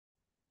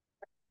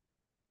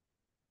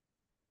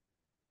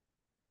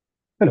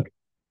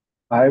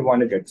I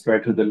want to get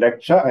straight to the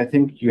lecture. I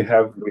think you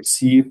have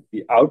received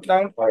the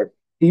outline or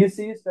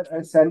theses that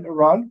I sent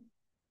around.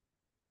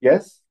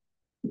 Yes?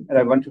 And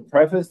I want to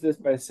preface this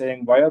by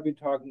saying, why are we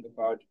talking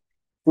about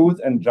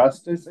truth and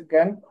justice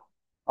again?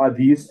 Are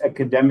these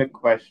academic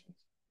questions?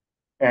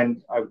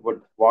 And I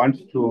would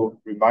want to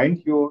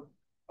remind you,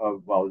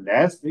 well,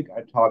 last week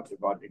I talked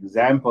about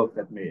examples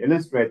that may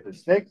illustrate the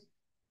stakes.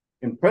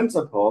 In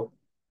principle,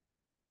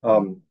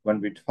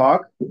 when we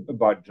talk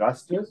about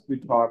justice, we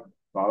talk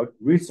about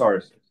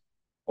resources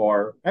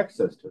or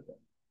access to them.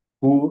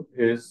 Who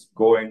is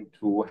going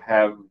to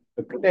have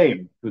a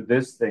claim to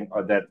this thing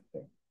or that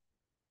thing?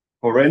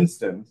 For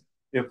instance,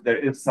 if there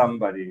is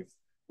somebody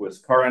who is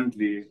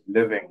currently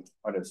living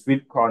on a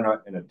street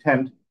corner in a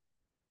tent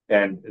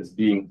and is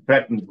being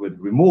threatened with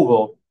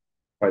removal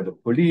by the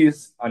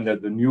police under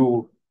the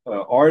new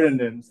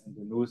ordinance and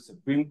the new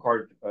Supreme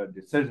Court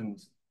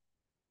decisions,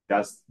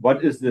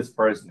 what is this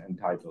person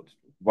entitled to?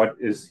 What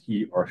is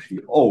he or she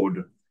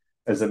owed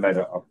as a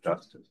matter of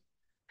justice?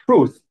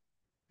 Truth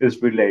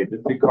is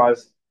related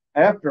because,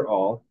 after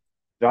all,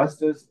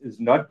 justice is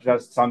not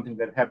just something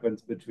that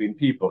happens between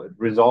people. It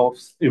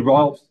revolves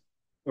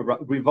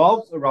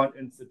around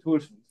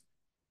institutions,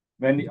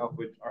 many of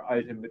which are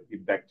ultimately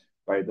backed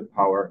by the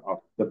power of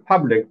the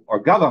public or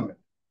government.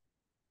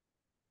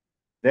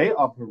 They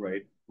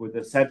operate with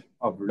a set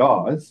of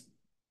laws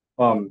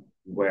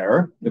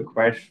where the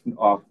question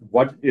of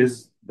what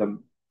is the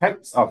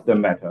facts of the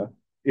matter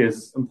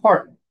is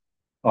important.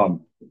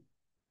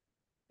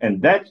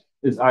 And that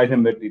is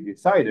ultimately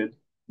decided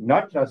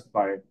not just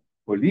by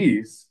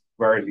police,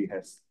 rarely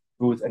has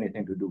truth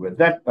anything to do with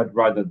that, but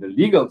rather the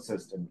legal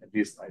system, at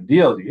least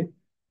ideally,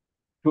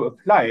 to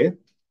apply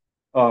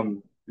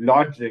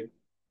logic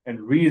and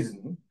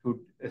reason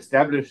to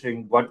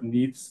establishing what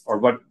needs or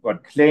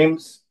what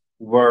claims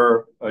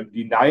were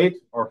denied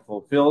or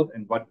fulfilled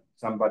and what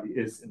somebody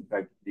is in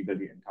fact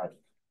legally entitled.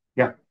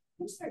 Yeah.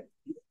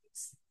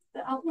 The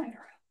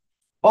outliner.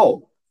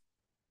 Oh,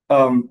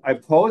 I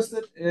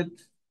posted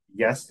it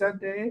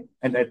yesterday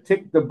and I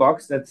ticked the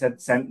box that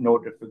said send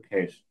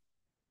notification.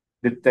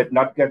 Did that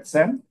not get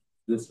sent?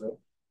 This way?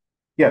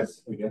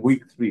 Yes,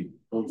 week 3.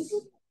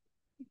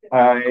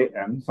 I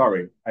am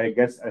sorry. I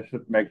guess I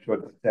should make sure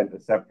to send a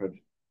separate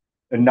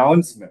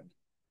announcement.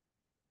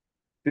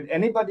 Did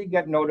anybody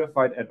get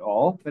notified at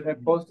all that I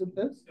posted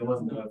this? It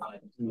wasn't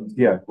notified.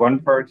 Yeah, one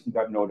person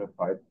got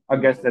notified. I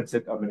guess that's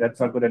it. I mean, that's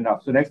not good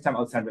enough. So next time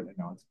I'll send an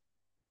announcement.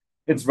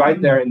 It's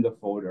right there in the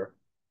folder.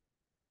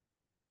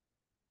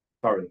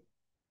 Sorry.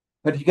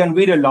 But you can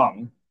read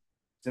along,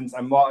 since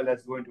I'm more or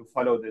less going to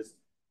follow this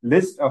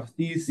list of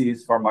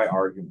theses for my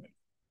argument.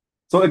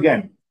 So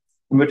again,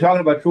 when we're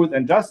talking about truth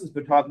and justice,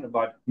 we're talking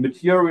about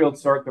material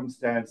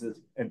circumstances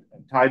and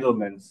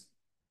entitlements,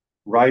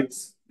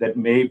 rights that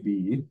may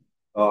be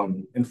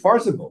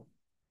enforceable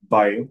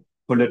by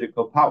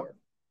political power.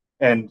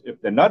 And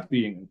if they're not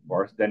being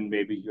enforced, then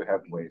maybe you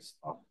have ways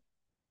of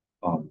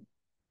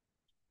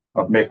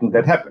making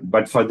that happen.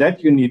 But for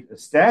that, you need a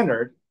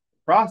standard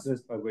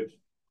process by which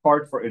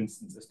court, for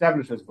instance,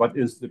 establishes what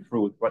is the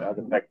truth, what are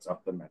the facts of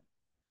the matter.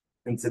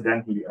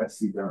 Incidentally, I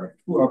see there are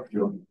 2 of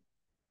you.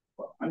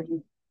 Well,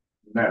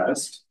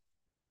 masked.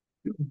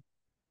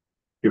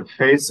 Your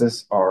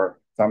faces are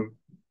something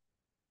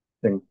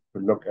to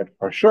look at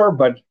for sure,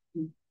 but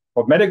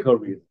for medical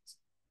reasons,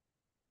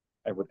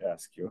 I would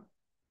ask you.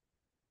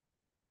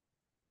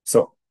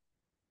 So,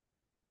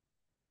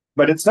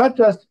 but it's not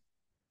just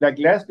like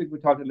last week we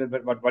talked a little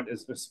bit about what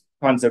is this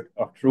concept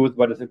of truth,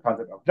 what is the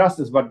concept of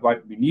justice, what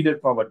we need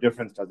it for, what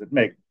difference does it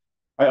make?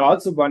 I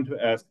also want to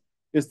ask,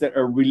 is there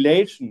a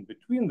relation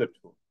between the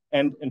two?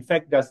 And in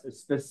fact, does a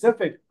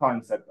specific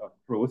concept of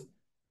truth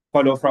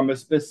follow from a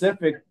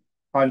specific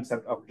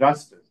concept of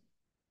justice,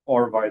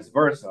 or vice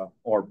versa,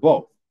 or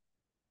both?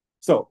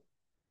 So,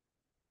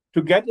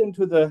 to get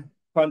into the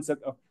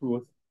concept of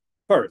truth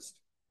first,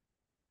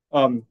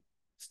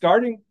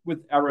 starting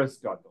with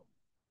Aristotle,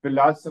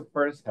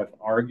 philosophers have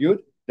argued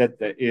that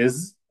there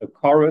is a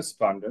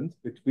correspondence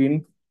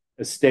between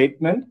a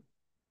statement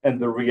and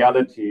the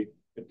reality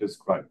it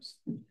describes.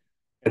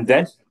 And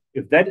that,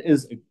 if that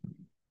is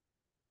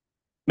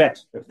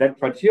met, if that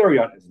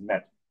criterion is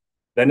met,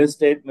 then a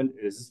statement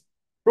is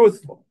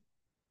truthful.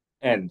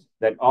 And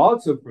that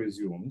also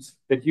presumes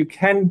that you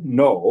can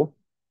know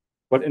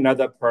what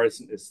another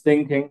person is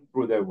thinking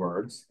through their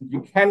words.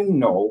 You can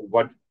know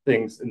what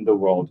things in the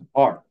world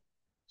are.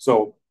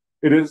 So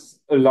it is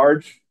to a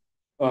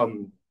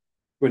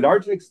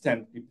large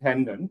extent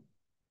dependent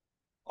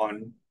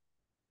on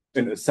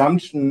an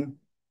assumption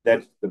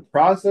that the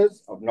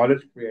process of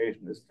knowledge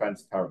creation is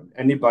transparent.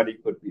 Anybody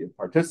could be a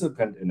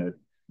participant in it.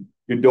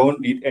 You don't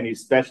need any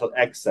special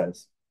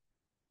access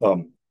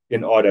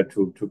in order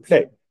to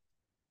play.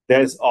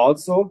 There's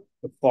also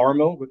a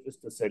formal, which is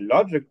to say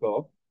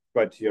logical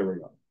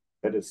criterion,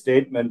 that a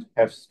statement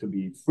has to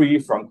be free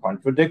from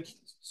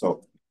contradictions.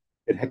 So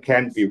it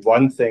can't be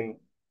one thing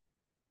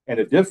and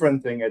a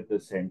different thing at the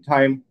same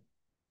time.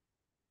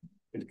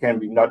 It can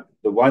be not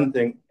the one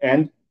thing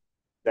and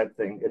that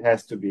thing. It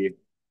has to be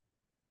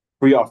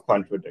free of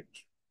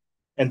contradiction.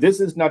 And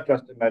this is not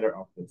just a matter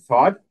of the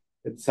thought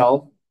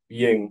itself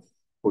being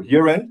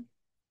coherent,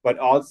 but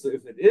also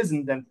if it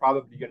isn't, then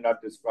probably you're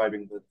not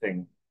describing the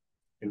thing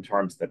in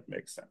terms that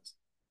make sense.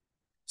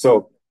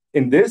 So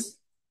in this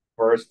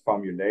first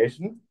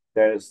formulation,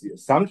 there is the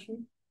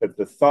assumption that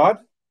the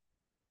thought,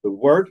 the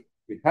word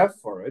we have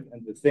for it,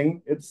 and the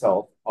thing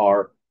itself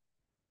are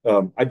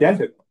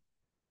identical,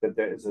 that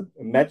there is a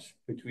match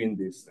between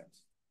these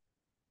things.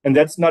 And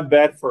that's not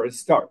bad for a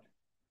start.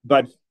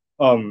 But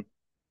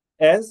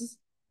as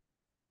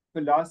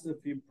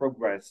philosophy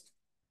progressed,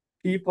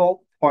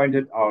 people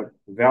pointed out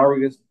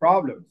various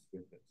problems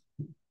with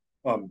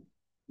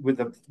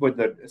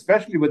it.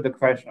 Especially with the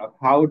question of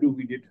how do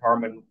we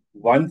determine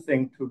one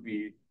thing to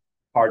be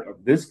part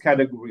of this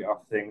category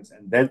of things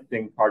and that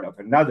thing part of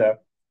another,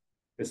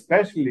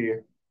 especially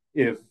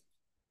if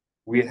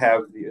we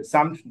have the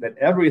assumption that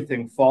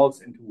everything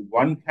falls into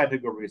one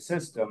category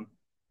system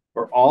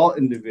where all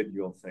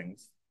individual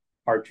things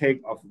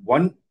partake of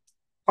one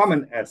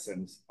common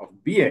essence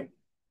of being.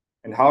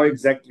 And how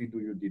exactly do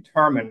you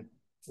determine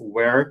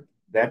where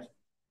that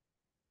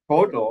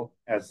total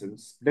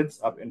essence splits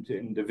up into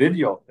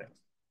individual things?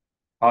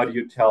 How do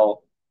you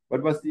tell,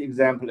 what was the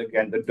example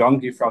again? The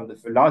donkey from the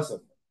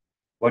philosopher.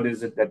 What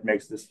is it that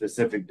makes the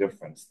specific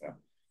difference there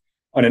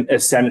on an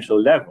essential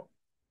level?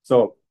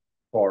 So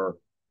for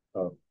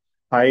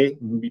high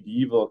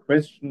medieval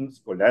Christian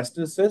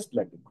scholasticists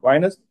like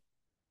Aquinas,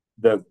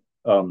 the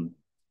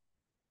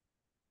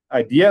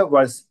idea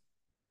was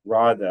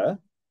rather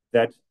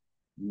that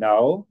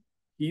now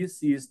he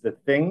sees the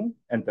thing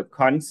and the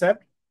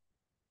concept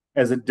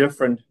as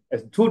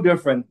two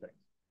different things.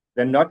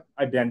 They're not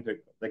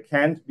identical. They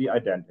can't be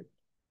identical.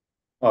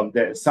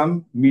 There is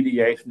some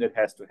mediation that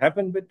has to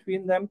happen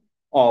between them,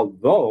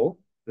 although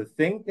the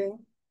thinking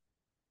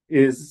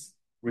is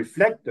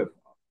reflective,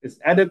 is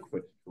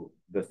adequate to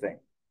the thing.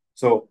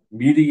 So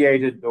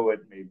mediated though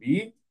it may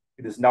be,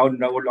 it is now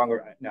no longer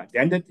an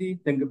identity.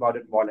 Think about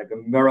it more like a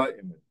mirror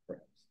image,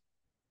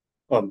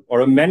 perhaps,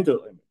 or a mental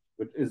image,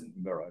 which isn't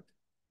mirrored.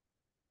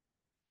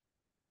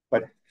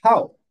 But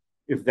how,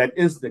 if that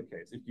is the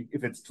case,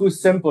 if it's too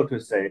simple to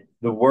say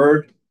the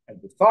word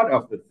and the thought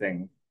of the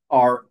thing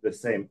are the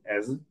same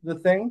as the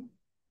thing,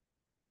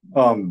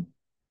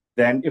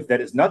 then if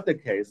that is not the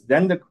case,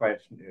 then the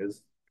question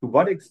is, to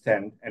what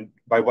extent and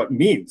by what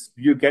means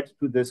do you get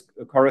to this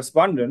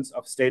correspondence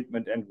of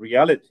statement and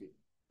reality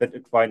that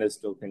Aquinas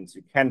still thinks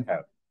you can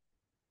have?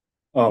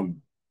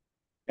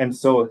 And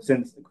so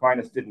since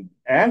Aquinas didn't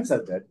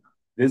answer that,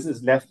 this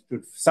is left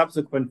to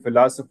subsequent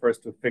philosophers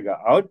to figure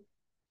out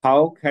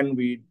how can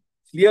we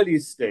clearly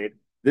state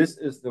this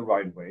is the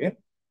right way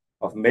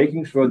of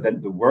making sure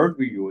that the word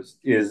we use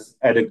is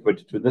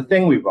adequate to the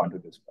thing we want to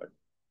describe.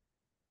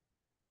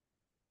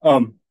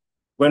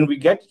 When we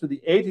get to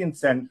the 18th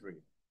century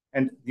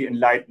and the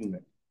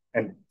Enlightenment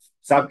and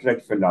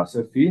subject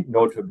philosophy,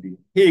 notably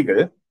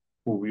Hegel,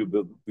 who we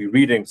will be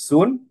reading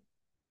soon,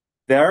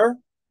 their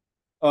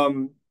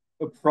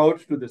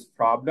approach to this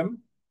problem,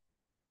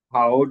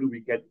 how do we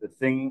get the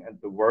thing and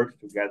the word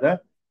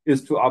together,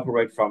 is to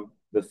operate from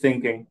the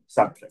thinking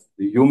subject.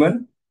 The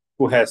human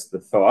who has the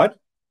thought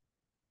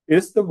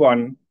is the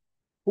one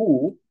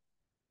who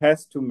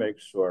has to make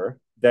sure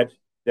that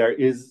there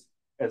is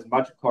as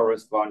much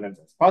correspondence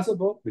as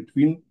possible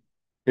between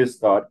his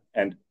thought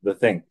and the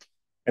thing.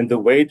 And the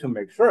way to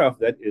make sure of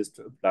that is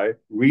to apply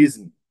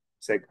reason,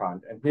 say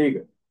Kant and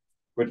Hegel,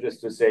 which is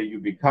to say you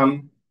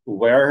become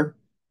aware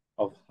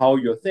of how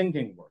your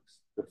thinking works,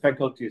 the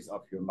faculties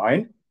of your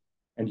mind,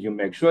 and you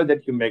make sure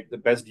that you make the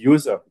best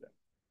use of them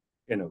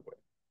in a way.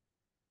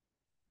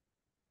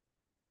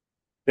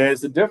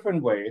 There's a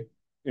different way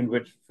in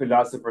which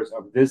philosophers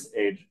of this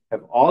age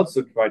have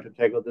also tried to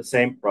tackle the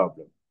same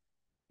problem.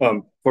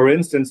 For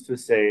instance, to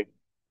say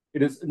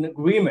it is an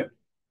agreement.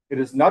 It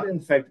is not, in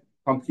fact,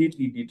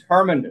 completely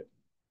determinate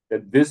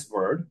that this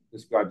word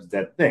describes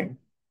that thing,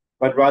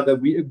 but rather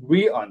we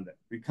agree on that.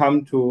 We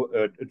come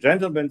to a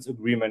gentleman's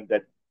agreement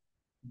that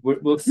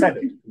will set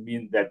it to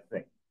mean that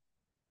thing.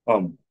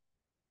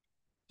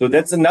 So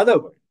that's another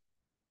way.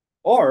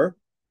 Or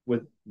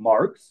with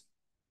Marx,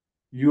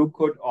 you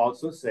could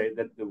also say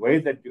that the way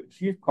that you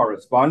achieve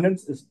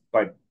correspondence is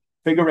by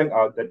figuring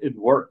out that it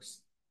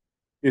works.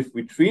 If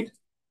we treat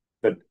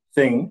the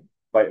thing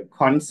by a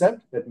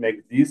concept that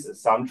makes these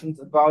assumptions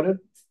about it,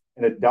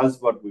 and it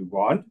does what we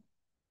want,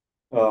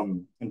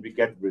 and we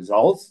get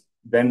results,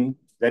 then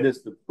that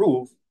is the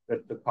proof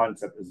that the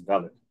concept is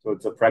valid. So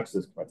it's a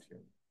praxis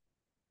criterion.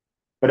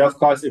 But of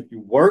course, if you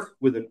work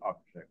with an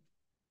object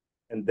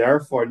and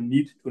therefore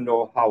need to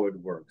know how it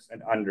works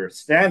and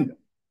understand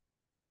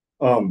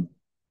it,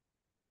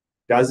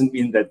 doesn't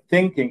mean that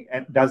thinking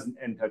doesn't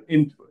enter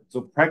into it. So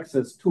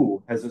praxis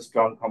too has a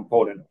strong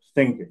component of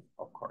thinking,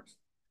 of course.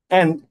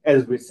 And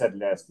as we said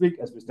last week,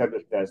 as we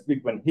established last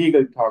week, when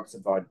Hegel talks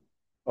about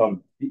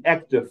the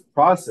active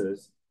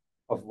process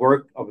of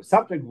a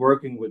subject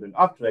working with an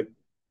object,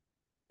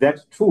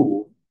 that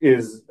too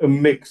is a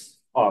mix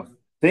of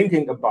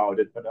thinking about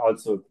it, but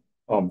also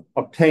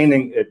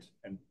obtaining it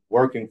and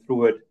working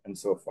through it, and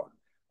so forth.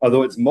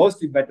 Although it's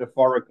mostly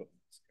metaphorical.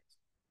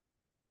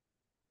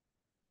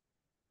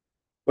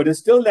 But it's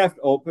still left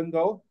open,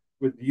 though,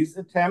 with these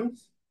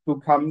attempts to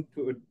come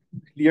to a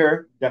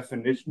clear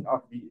definition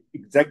of the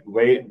exact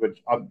way in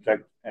which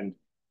object and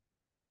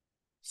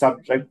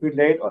subject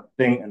relate, or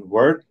thing and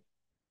word,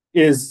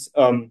 is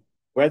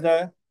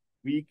whether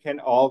we can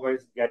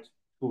always get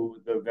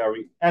to the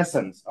very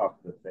essence of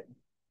the thing.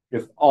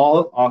 If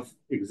all of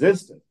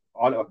existence,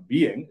 all of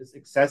being is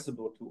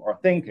accessible to our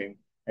thinking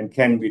and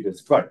can be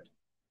described.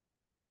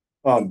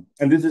 And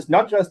this is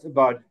not just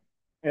about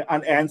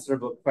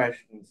unanswerable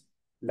questions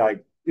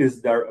like,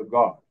 is there a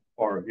God?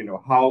 Or,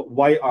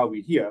 why are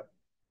we here?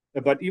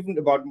 But even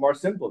about more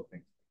simple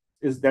things.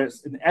 Is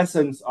there's an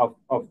essence of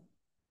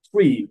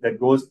tree that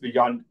goes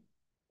beyond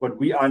what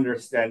we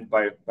understand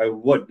by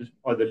wood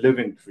or the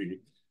living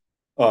tree?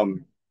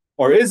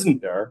 Or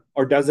isn't there?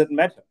 Or does it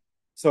matter?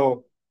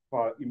 So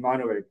for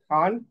Immanuel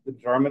Kant, the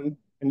German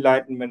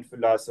Enlightenment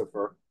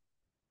philosopher,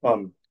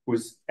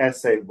 whose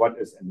essay, What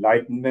is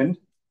Enlightenment?,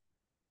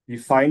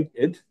 defined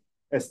it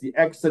as the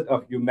exit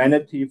of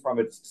humanity from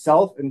its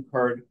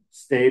self-incurred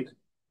state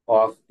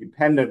of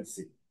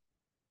dependency.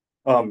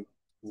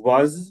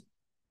 Was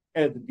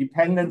the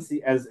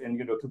dependency as in,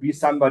 to be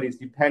somebody's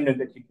dependent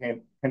that you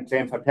can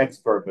claim for tax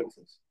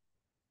purposes.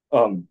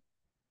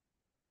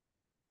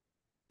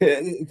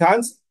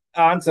 Kant's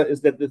answer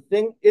is that the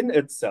thing in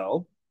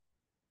itself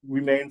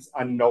remains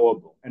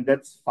unknowable, and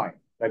that's fine.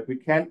 Like, we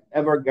can't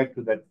ever get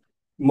to that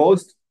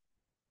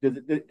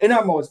the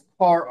innermost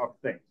core of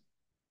things.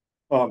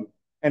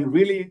 And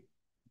really,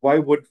 why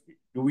would we?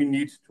 Do we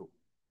need to?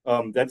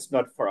 That's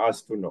not for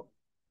us to know.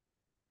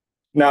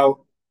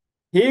 Now,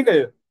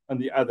 Hegel, on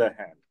the other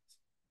hand,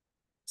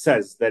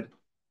 says that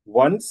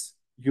once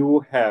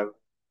you have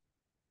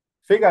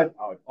figured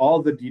out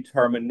all the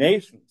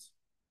determinations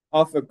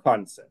of a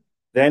concept,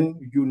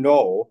 then you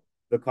know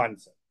the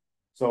concept.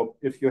 So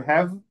if you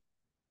have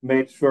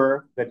made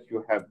sure that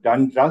you have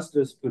done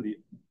justice to the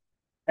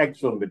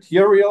actual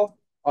material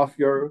of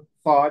your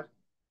thought,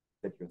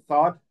 that your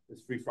thought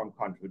is free from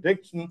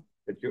contradiction,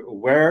 that you're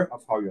aware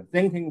of how your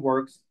thinking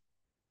works.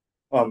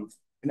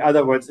 In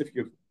other words, if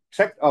you've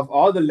checked off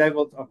all the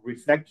levels of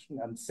reflection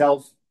and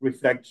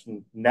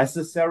self-reflection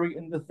necessary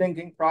in the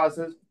thinking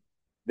process,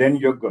 then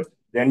you're good.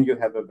 Then you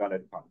have a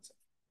valid concept.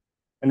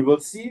 And we'll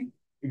see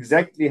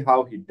exactly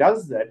how he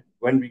does that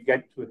when we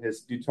get to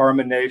his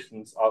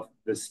determinations of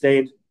the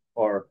state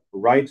or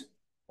right,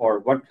 or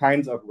what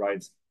kinds of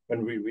rights,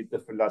 when we read the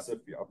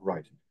philosophy of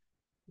right.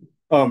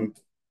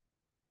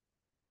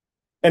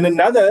 And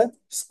another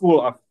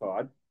school of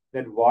thought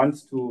that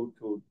wants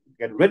to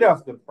get rid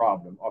of the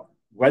problem of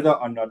whether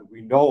or not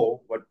we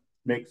know what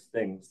makes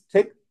things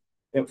tick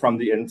from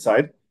the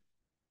inside,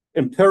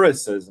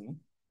 empiricism,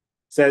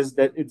 says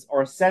that it's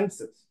our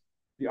senses,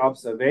 the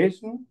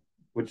observation,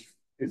 which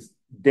is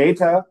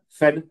data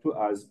fed to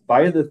us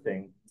by the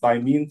thing by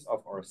means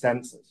of our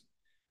senses.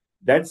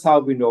 That's how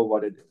we know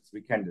what it is.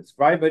 We can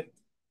describe it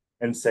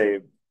and say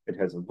it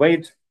has a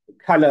weight, a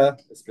color,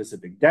 a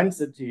specific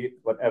density,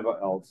 whatever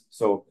else.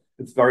 So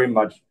it's very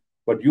much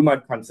what you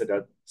might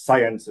consider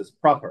sciences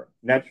proper,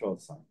 natural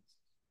science.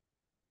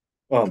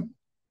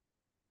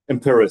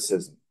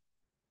 Empiricism.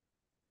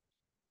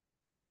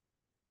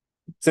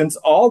 Since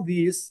all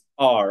these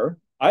are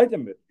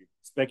ultimately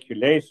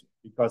speculation,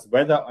 because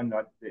whether or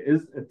not there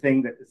is a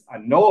thing that is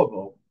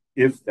unknowable,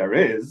 if there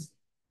is,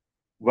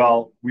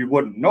 well, we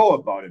wouldn't know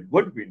about it,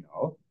 would we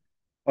know?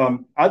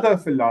 Other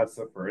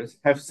philosophers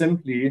have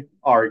simply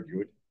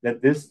argued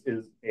that this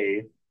is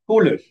a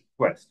foolish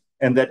quest,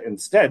 and that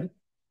instead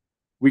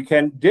we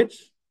can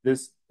ditch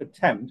this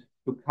attempt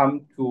to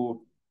come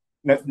to,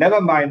 never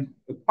mind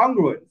a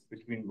congruence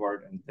between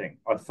word and thing,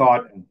 or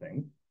thought and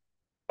thing,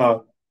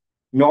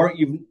 nor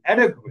even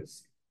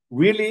adequacy.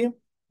 Really,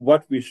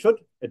 what we should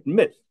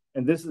admit,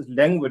 and this is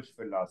language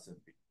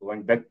philosophy,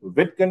 going back to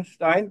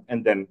Wittgenstein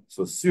and then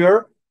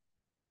Saussure,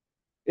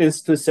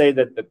 is to say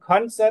that the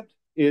concept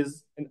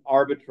is an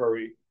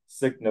arbitrary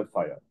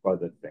signifier for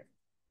the thing.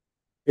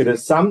 It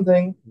is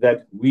something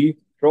that we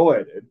throw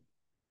at it,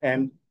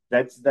 and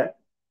that's that.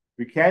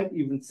 We can't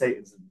even say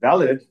it's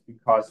valid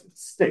because it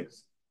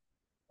sticks.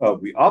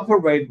 We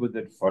operate with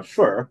it for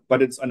sure,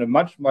 but it's on a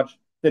much, much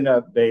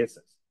thinner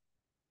basis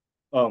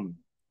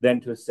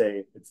than to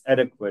say it's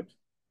adequate,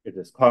 it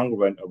is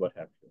congruent, or what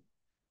have you.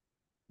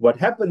 What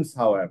happens,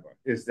 however,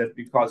 is that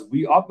because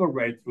we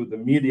operate through the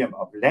medium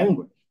of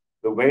language,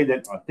 the way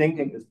that our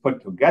thinking is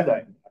put together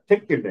and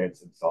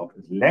articulates itself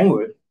is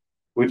language,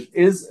 which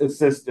is a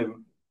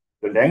system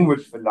the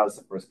language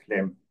philosophers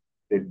claim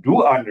they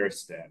do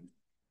understand,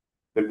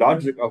 the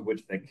logic of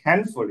which they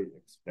can fully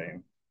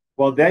explain.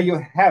 Well, there you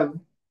have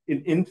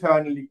an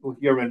internally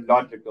coherent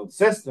logical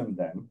system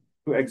then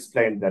to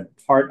explain that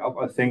part of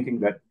our thinking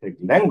that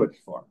takes language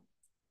form.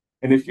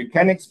 And if you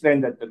can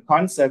explain that the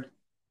concept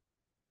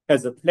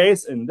has a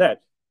place in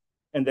that,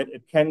 and that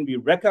it can be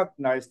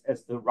recognized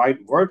as the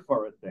right word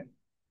for a thing,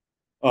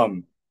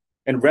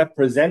 and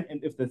represent,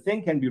 and if the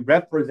thing can be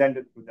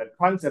represented with that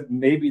concept,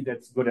 maybe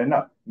that's good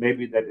enough.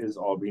 Maybe that is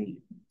all we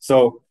need.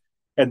 So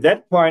at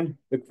that point,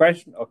 the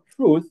question of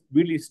truth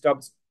really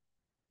stops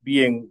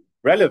being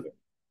relevant,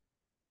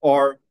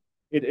 or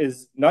it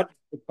is not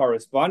a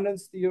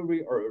correspondence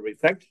theory or a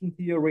reflection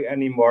theory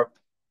anymore,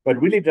 but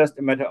really just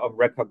a matter of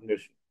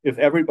recognition. If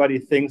everybody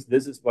thinks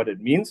this is what it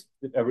means,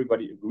 if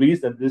everybody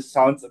agrees that this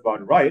sounds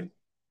about right,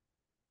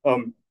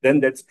 then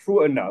that's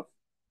true enough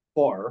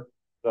for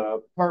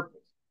the purpose.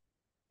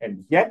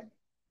 And yet,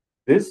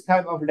 this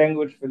type of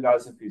language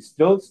philosophy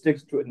still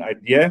sticks to an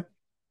idea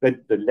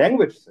that the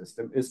language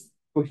system is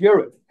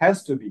coherent,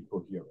 has to be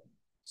coherent.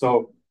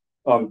 So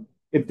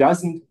it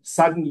doesn't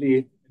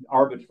suddenly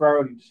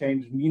arbitrarily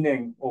change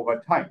meaning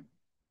over time.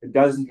 It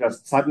doesn't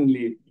just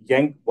suddenly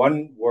yank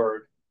one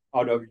word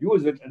out of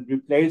usage and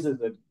replaces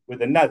it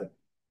with another.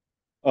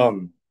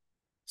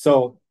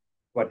 So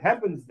what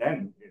happens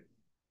then is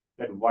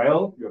that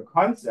while your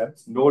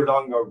concepts no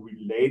longer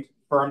relate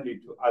firmly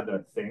to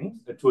other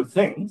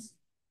things,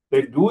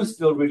 they do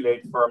still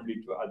relate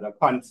firmly to other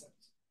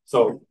concepts.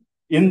 So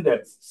in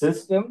that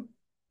system,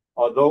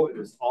 although it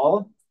is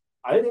all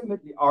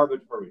ultimately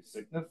arbitrary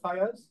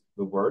signifiers,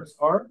 the words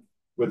are,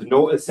 with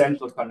no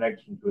essential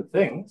connection to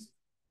things,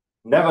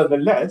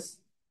 nevertheless,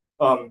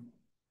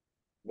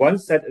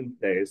 once set in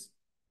place,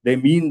 they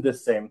mean the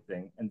same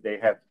thing and they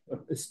have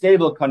a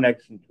stable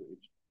connection to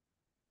each other.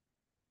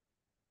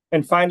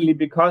 And finally,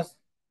 because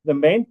the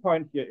main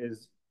point here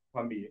is,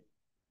 for me,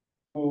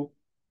 to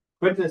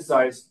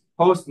criticize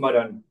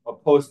postmodern or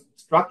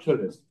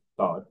post-structuralist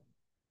thought.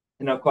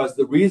 And of course,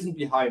 the reason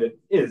behind it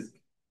is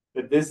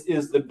that this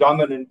is the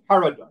dominant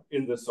paradigm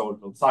in the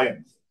social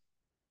sciences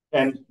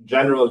and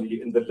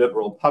generally in the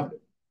liberal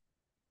public.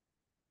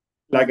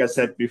 Like I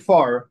said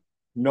before,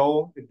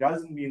 no, it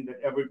doesn't mean that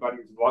everybody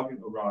is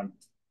walking around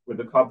with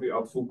a copy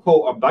of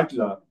Foucault or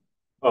Butler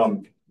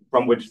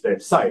from which they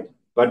cite,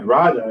 but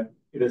rather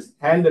it is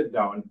handed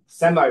down,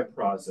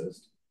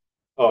 semi-processed,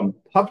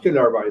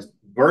 popularized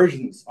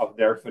versions of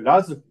their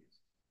philosophies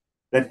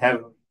that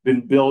have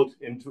been built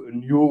into a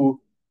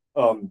new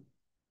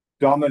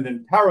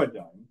dominant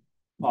paradigm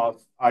of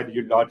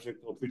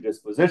ideological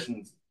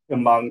predispositions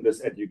among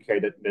this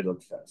educated middle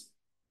class.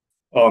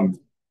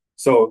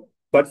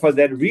 But for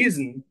that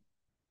reason,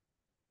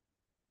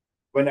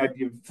 when I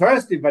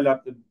first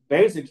developed the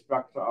basic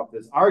structure of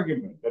this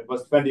argument, that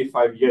was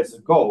 25 years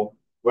ago,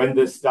 when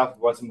this stuff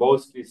was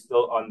mostly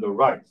still on the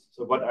rise.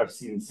 So what I've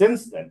seen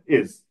since then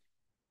is,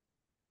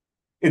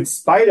 in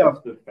spite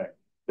of the fact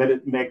that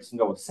it makes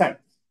no sense,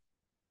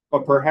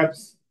 or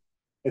perhaps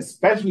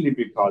especially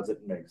because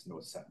it makes no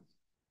sense,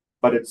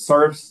 but it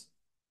serves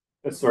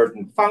a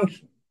certain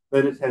function,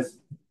 that it has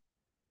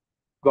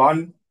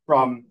gone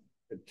from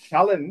a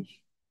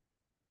challenge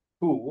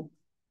to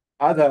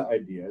other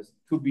ideas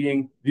to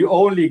being the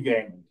only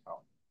game in town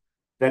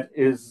that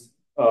is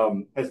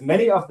has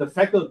many of the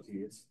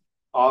faculties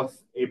of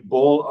a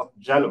bowl of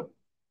jello,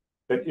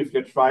 that if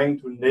you're trying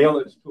to nail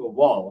it to a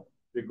wall,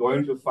 you're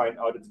going to find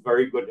out it's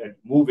very good at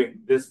moving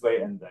this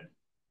way and that,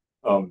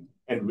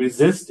 and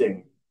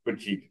resisting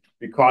critique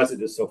because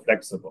it is so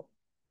flexible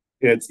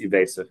in its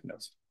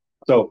evasiveness.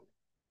 So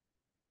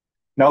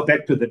now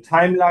back to the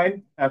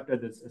timeline after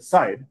this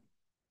aside.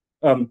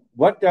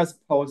 What does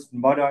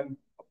postmodern,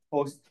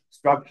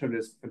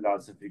 post-structuralist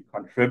philosophy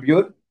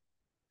contribute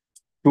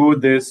to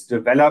this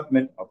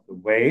development of the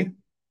way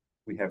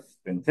we have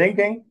been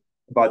thinking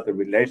about the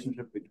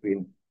relationship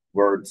between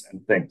words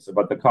and things,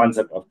 about the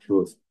concept of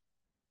truth?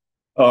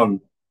 The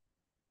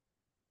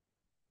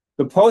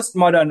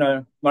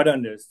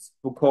postmodernists,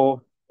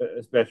 Foucault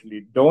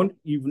especially, don't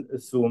even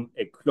assume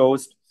a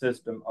closed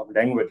system of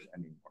language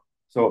anymore.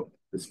 So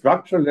the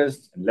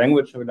structuralists and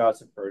language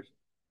philosophers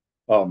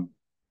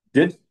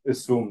did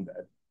assume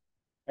that.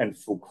 And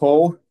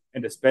Foucault,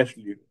 and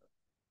especially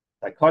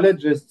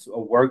psychologists who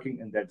are working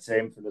in that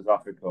same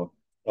philosophical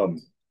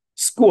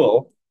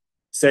school,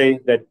 say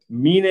that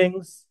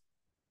meanings,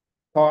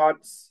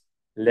 thoughts,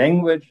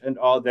 language, and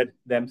all that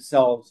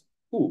themselves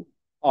too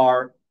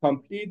are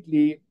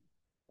completely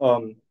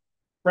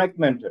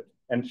fragmented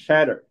and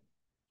shattered,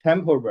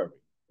 temporary,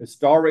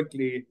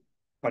 historically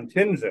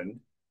contingent,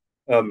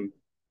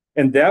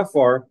 and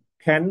therefore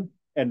can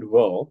and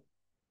will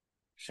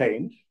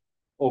change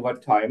over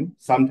time,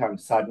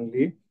 sometimes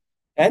suddenly,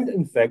 and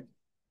in fact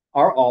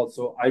are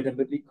also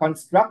ultimately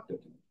constructed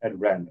at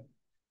random.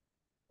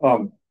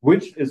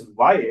 Which is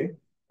why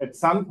at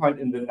some point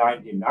in the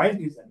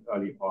 1990s and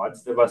early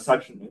aughts, there was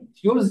such an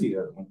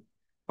enthusiasm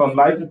for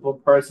multiple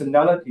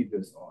personality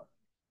disorder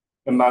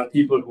among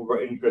people who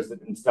were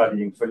interested in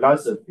studying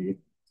philosophy,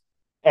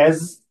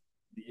 as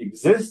the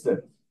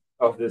existence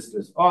of this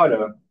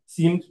disorder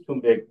seemed to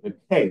make the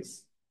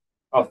case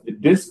of the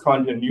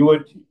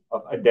discontinuity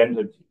of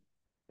identity.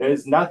 There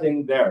is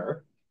nothing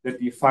there that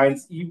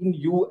defines even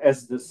you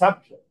as the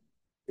subject.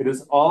 It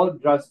is all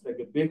just like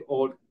a big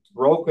old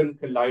broken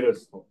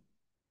kaleidoscope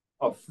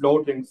of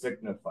floating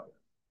signifiers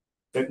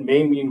that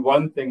may mean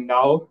one thing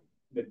now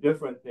and a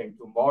different thing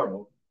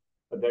tomorrow,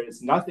 but there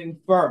is nothing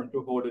firm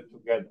to hold it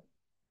together.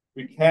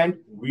 we can't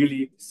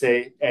really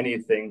say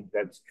anything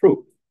that's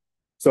true.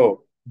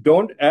 So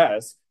don't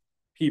ask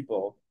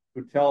people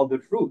to tell the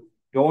truth.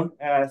 Don't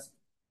ask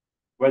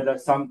whether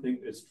something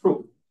is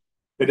true.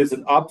 It is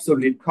an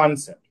obsolete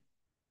concept.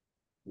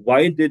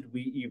 Why did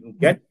we even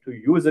get to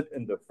use it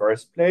in the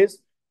first place?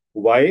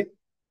 Why?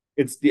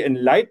 It's the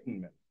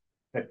Enlightenment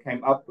that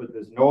came up with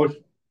this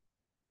notion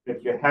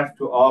that you have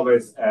to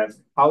always ask,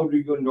 how do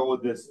you know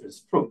this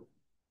is true?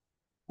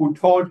 Who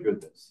told you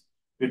this?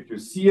 Did you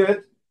see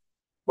it?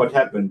 What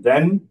happened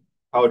then?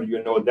 How do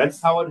you know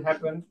that's how it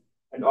happened?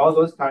 And all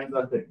those kinds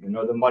of things,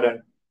 the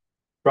modern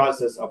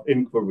process of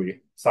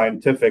inquiry,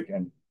 scientific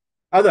and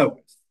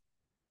otherwise.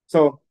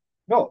 So,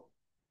 no,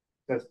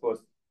 that's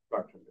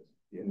post-structuralism.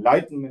 The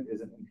Enlightenment is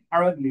an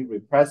inherently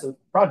repressive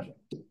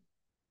project.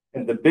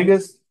 And the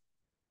biggest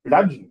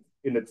bludgeon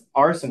in its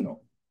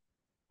arsenal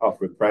of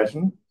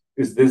repression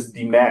is this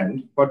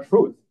demand for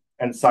truth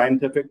and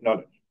scientific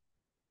knowledge.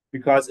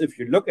 Because if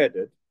you look at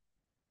it,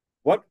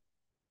 what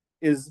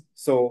is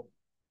so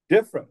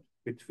different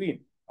between,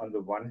 on the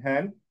one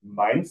hand,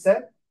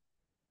 mindset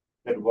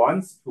that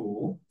wants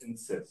to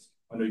insist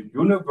on a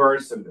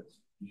universalist,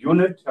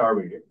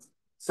 unitary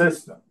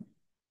system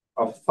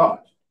of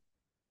thought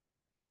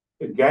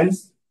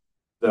against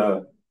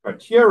the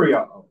criteria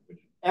of which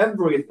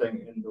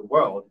everything in the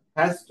world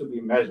has to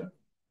be measured,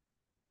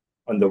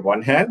 on the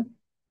one hand,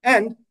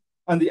 and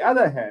on the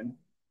other hand,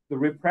 the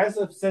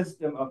repressive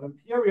system of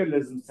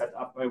imperialism set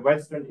up by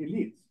Western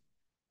elites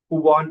who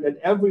want that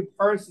every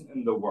person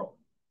in the world,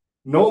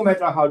 no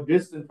matter how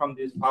distant from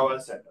these power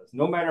centers,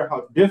 no matter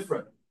how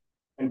different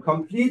and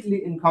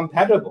completely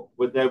incompatible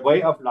with their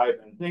way of life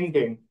and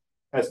thinking,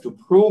 has to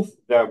prove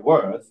their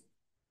worth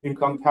in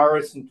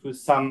comparison to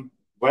some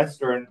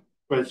Western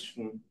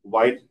Christian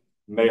white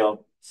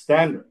male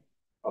standard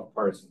of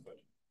personhood.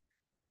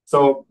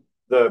 So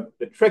the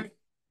trick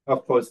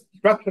of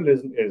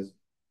post-structuralism is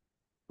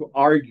to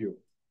argue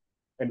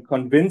and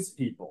convince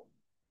people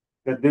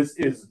that this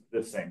is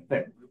the same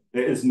thing.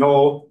 There is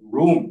no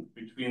room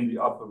between the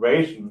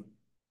operation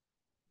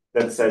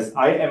that says,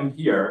 I am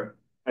here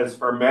as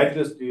Her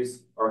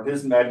Majesty's or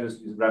His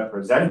Majesty's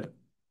representative,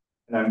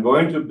 and I'm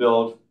going to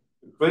build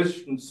a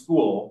Christian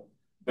school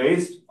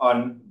based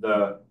on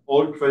the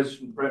old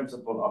Christian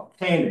principle of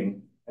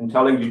caning and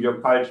telling you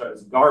your culture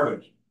is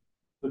garbage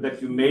so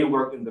that you may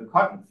work in the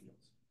cotton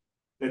fields.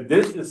 That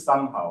this is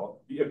somehow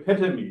the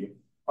epitome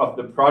of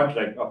the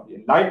project of the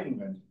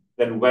Enlightenment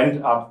that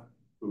went up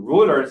to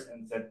rulers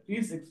and said,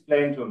 please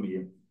explain to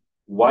me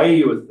why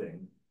you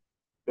think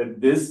that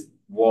this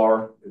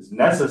war is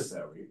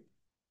necessary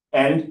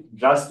and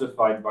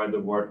justified by the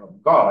word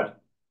of God,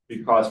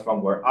 because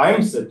from where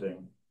I'm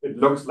sitting, it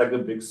looks like a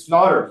big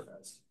slaughter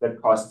fest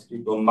that costs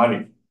people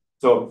money.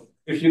 So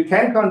if you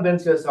can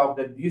convince yourself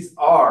that these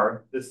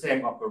are the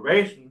same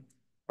operation,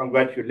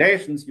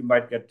 congratulations, you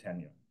might get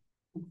tenure.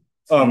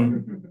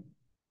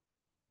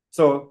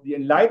 So the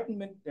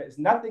Enlightenment, there is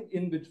nothing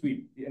in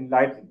between the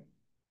Enlightenment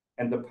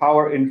and the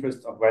power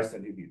interests of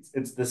Western elites.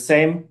 It's the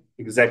same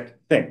exact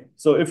thing.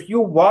 So if you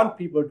want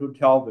people to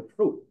tell the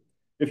truth,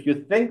 if you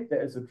think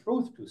there is a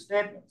truth to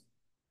statements,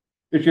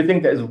 if you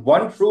think there is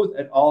one truth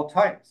at all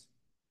times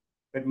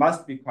that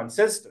must be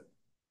consistent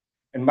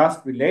and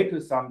must relate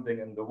to something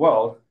in the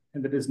world,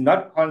 and that is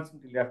not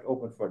constantly left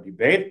open for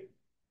debate,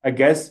 I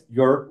guess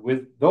you're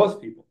with those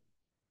people.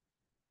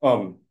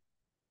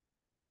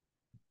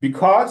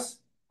 Because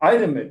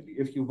ultimately,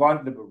 if you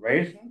want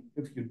liberation,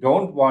 if you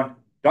don't want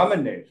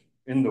domination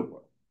in the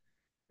world,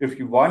 if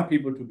you want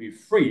people to be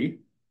free,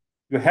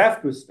 you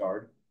have to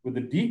start with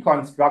the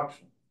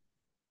deconstruction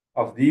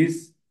of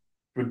these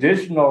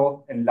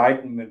traditional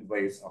Enlightenment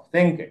ways of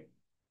thinking.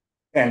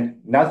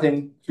 And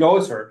nothing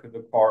closer to the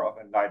core of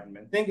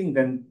Enlightenment thinking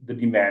than the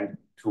demand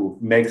to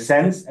make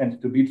sense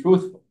and to be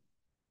truthful.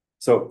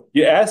 So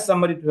you ask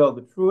somebody to tell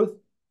the truth,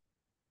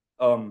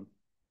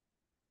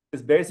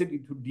 is basically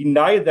to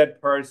deny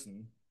that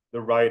person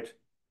the right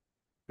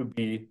to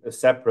be a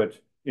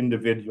separate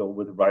individual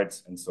with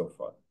rights and so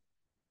forth.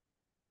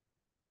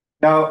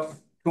 Now,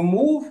 to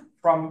move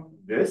from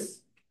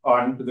this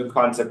on to the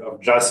concept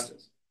of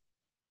justice,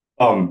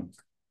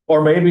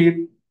 or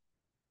maybe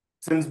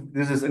since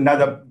this is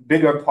another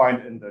bigger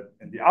point in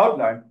the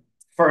outline,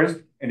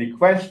 first, any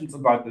questions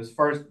about this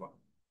first one?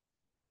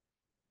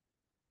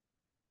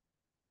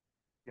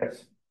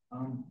 Yes.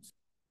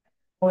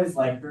 Always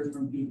heard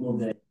from people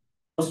that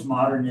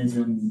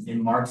postmodernism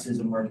and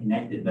Marxism were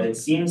connected, but it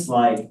seems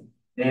like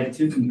they have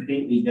two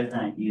completely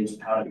different ideas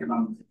of how to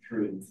come to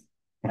truth.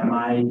 Am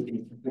I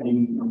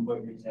interpreting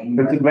what you're saying?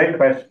 That's a great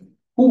question.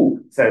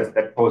 Who says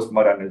that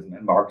postmodernism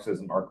and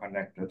Marxism are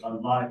connected? A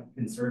lot of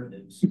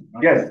conservatives.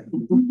 Yes,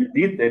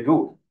 indeed they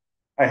do.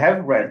 I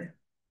have read,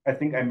 I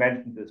think I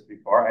mentioned this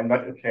before, I'm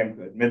not ashamed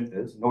to admit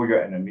this, Know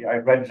Your Enemy. I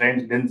read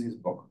James Lindsay's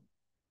book,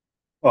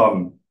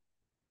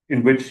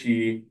 in which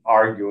he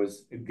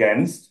argues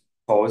against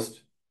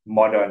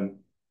postmodern,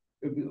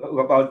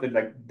 about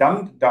the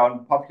dumbed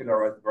down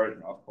popularized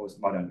version of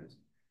postmodernism.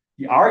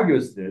 He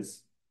argues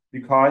this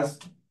because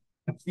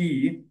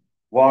he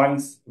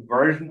wants a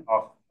version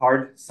of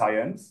hard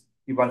science.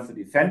 He wants to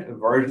defend a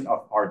version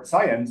of hard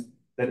science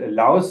that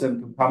allows them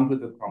to come to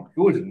the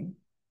conclusion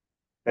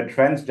that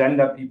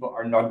transgender people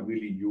are not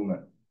really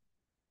human.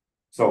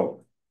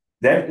 So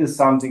that is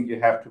something you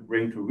have to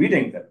bring to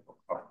reading that book,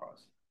 of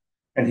course.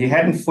 And he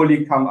hadn't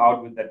fully come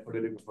out with that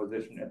political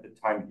position at the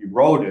time he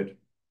wrote it.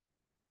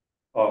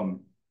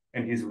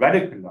 And he's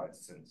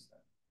radicalized since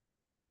then.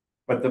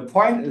 But the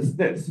point is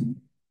this.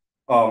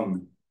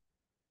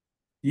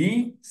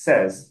 He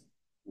says,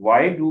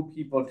 why do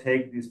people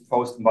take these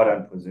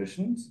postmodern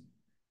positions?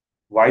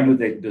 Why do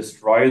they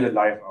destroy the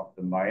life of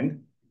the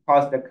mind?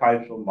 Because they're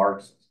cultural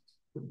Marxists.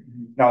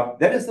 Now,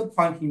 that is the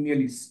point he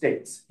merely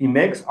states. He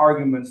makes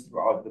arguments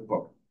throughout the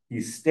book.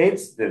 He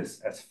states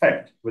this as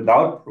fact,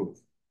 without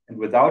proof and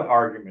without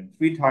argument,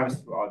 3 times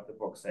throughout the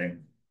book,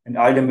 saying, and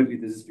ultimately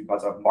this is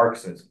because of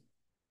Marxism,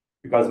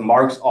 because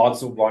Marx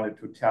also wanted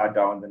to tear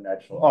down the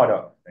natural order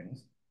of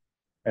things.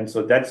 And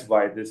so that's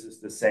why this is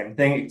the same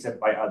thing,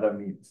 except by other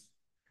means.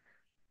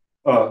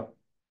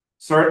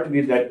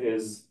 Certainly that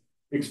is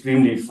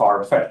extremely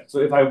far-fetched. So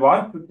if I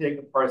want to take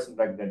a person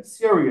like that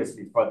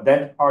seriously for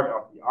that part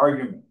of the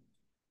argument,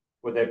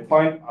 where they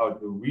point out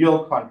the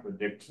real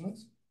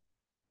contradictions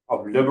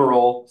of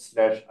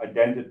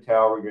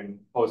liberal/identitarian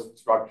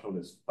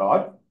post-structuralist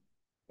thought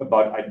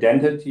about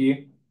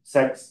identity,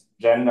 sex,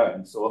 gender,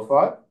 and so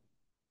forth,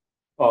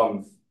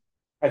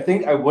 I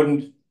think I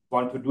wouldn't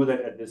want to do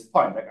that at this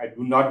point. Like, I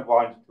do not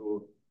want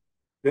to.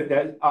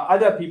 There are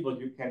other people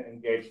you can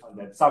engage on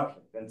that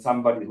subject than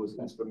somebody who's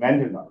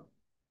instrumentalized.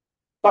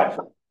 But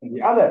on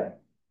the other hand,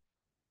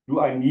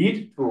 do I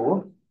need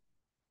to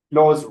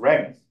close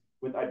ranks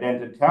with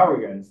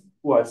identitarians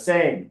who are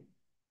saying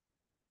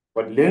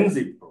what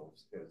Lindsay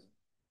proves is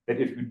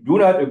that if you do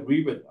not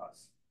agree with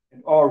us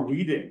in our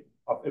reading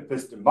of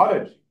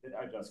epistemology that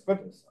I just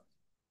criticized,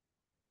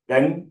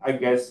 then I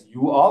guess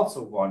you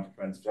also want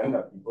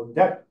transgender people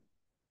dead.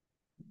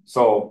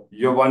 So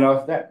you're one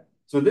of them.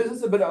 So this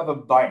is a bit of a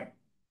bind.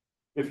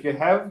 If you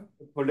have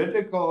a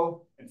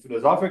political and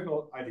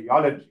philosophical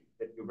ideology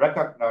that you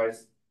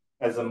recognize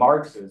as a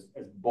Marxist,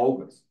 as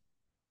bogus,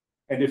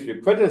 and if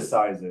you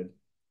criticize it,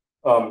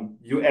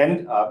 you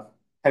end up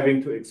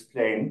having to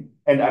explain,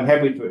 and I'm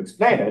happy to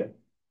explain it,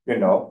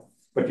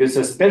 but you're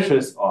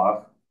suspicious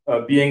of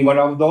being one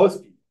of those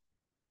people.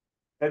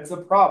 That's a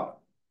problem.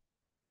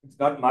 It's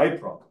not my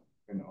problem,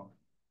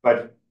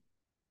 But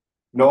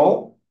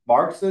no,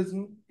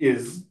 Marxism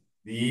is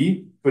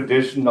the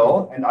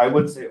traditional, and I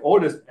would say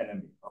oldest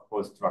enemy of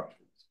post-structuralism.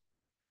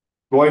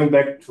 Going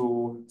back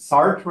to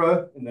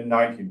Sartre in the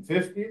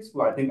 1950s,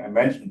 who I think I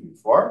mentioned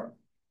before,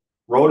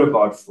 wrote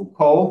about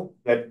Foucault,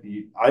 that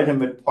the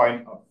ultimate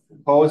point of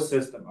Foucault's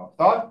system of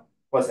thought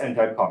was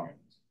anti-communism.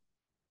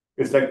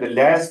 It's like the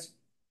last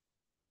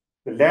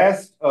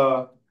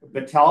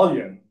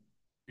battalion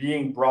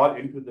being brought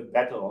into the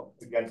battle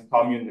against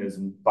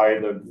communism by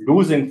the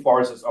losing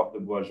forces of the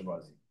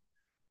bourgeoisie.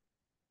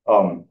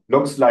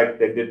 Looks like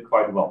they did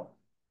quite well.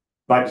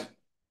 But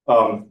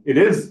it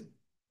is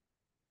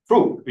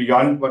true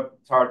beyond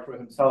what Sartre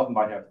himself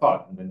might have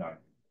thought in the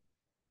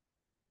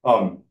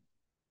 90s.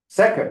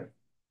 Second,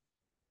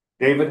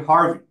 David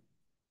Harvey,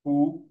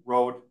 who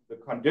wrote The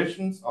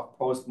Conditions of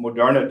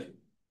Postmodernity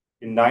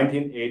in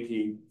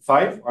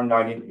 1985 or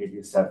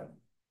 1987.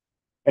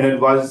 And it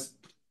was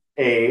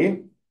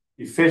an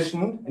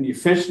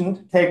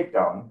efficient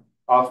takedown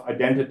of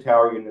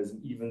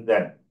identitarianism even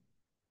then,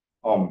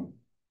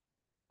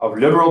 of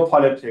liberal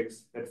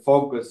politics that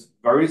focus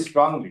very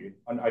strongly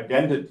on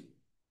identity,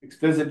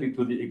 explicitly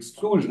to the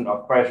exclusion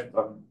of questions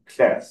of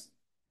class.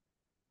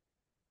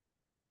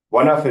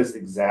 One of his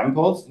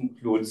examples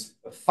includes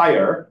a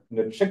fire in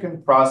a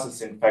chicken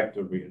processing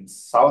factory in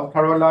South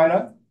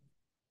Carolina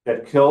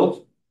that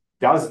killed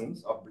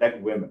dozens of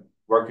Black women,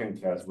 working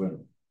class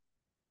women.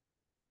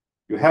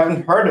 You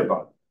haven't heard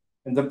about it,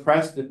 and the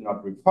press did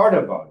not report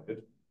about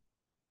it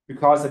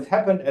because it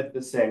happened at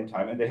the same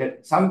time. And they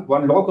had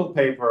one local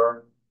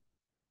paper,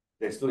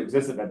 they still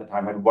existed at the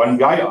time, had one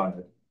guy on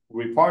it who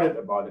reported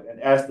about it and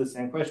asked the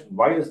same question.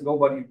 Why is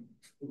nobody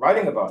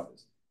writing about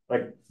this?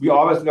 Like, we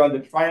always learned the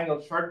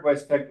Triangle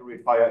Shirtwaist Factory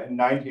fire in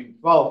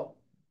 1912.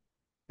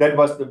 That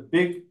was the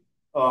big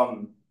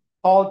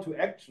call to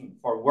action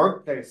for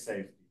workplace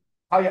safety.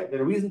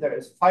 The reason there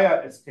is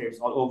fire escapes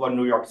all over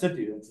New York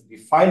City, it's a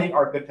defining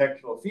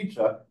architectural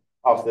feature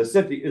of the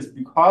city, is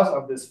because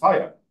of this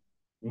fire.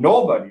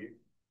 Nobody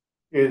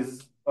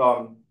is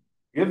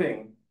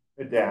giving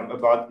a damn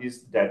about these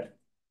dead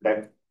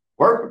Black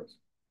workers.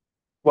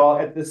 Well,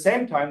 at the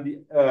same time,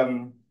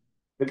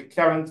 the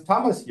Clarence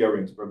Thomas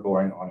hearings were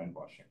going on in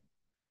Washington.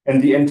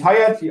 And the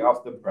entirety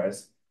of the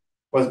press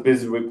was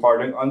busy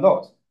reporting on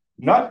those.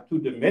 Not to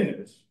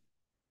diminish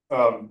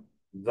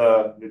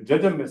the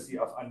legitimacy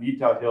of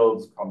Anita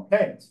Hill's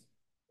complaints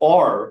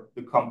or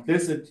the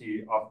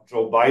complicity of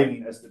Joe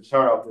Biden as the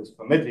chair of this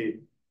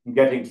committee in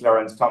getting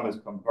Clarence Thomas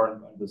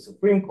confirmed on the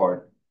Supreme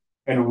Court,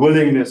 and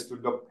willingness to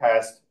look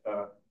past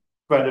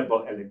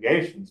credible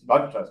allegations,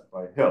 not just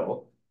by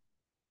Hill.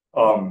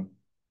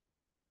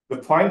 The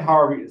point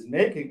Harvey is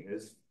making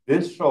is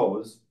this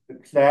shows the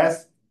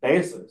class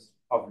basis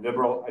of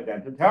liberal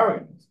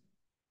identitarians.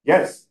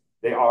 Yes,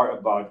 they are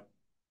about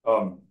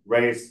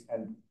race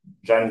and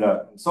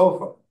gender and so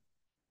forth.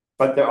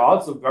 But they're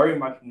also very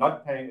much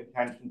not paying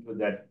attention to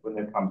that when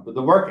it comes to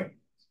the working.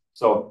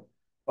 So,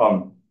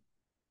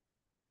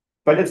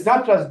 but it's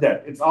not just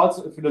that, it's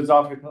also a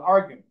philosophical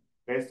argument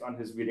based on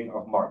his reading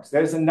of Marx.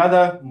 There's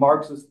another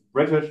Marxist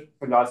British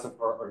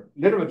philosopher or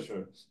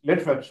literature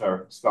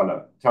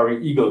scholar,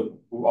 Terry Eagle,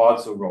 who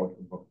also wrote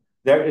a book.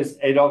 There is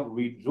Adolf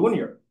Reed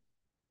Jr.,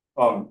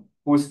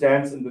 who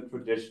stands in the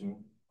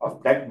tradition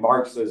of Black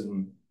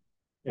Marxism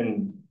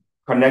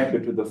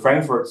connected to the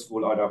Frankfurt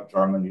School out of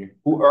Germany,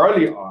 who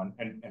early on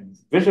and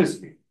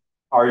viciously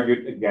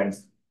argued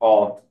against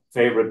all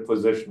favorite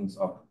positions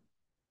of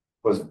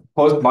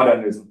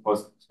postmodernism,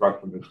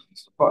 post-structuralism, and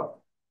so forth.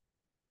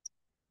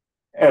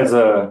 As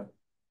a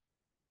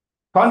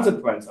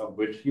consequence of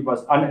which, he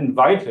was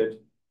uninvited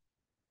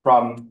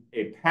from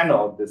a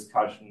panel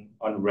discussion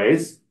on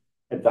race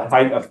at the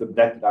height of the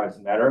Black Lives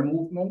Matter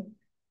movement.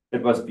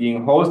 It was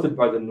being hosted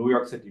by the New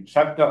York City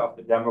chapter of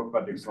the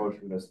Democratic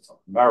Socialists of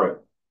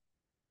America.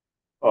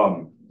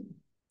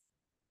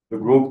 The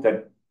group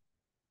that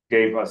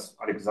gave us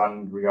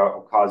Alexandria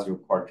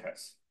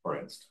Ocasio-Cortez, for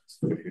instance,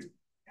 if you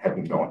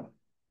hadn't known.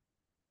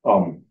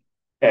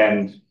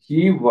 And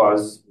he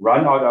was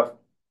run out of,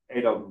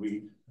 Adolf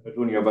Reed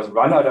Jr. was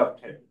run out of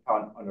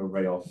town on a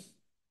rail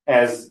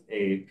as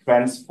a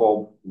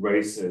transphobe,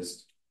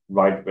 racist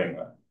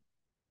right-winger.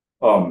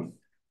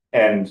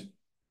 And,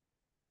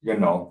 you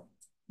know,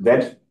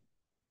 that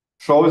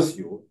shows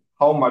you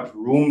how much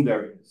room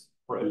there is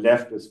for a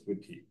leftist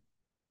critique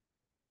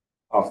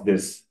of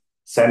this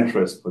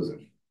centrist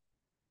position.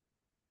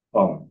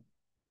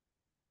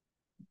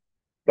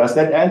 Does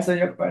that answer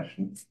your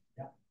question?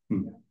 Yeah.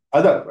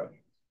 Other questions?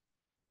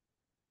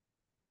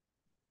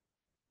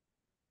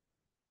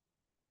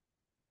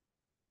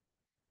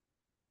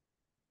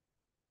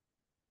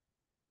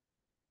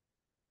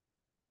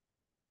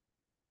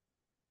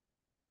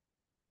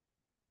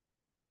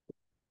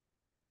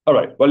 All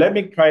right, well, let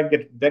me try and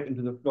get back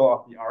into the flow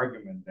of the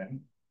argument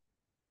then.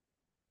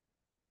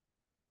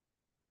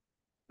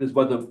 This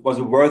was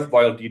a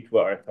worthwhile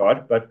detour, I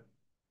thought, but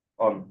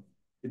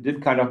it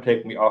did kind of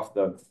take me off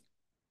the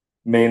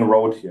main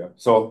road here.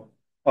 So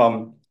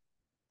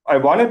I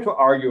wanted to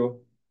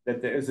argue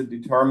that there is a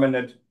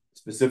determinate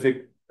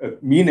specific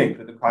meaning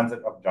to the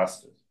concept of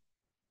justice.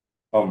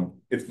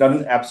 It's not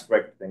an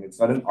abstract thing. It's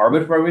not an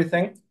arbitrary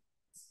thing.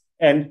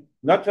 And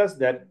not just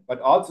that, but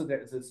also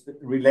there is a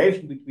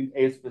relation between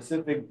a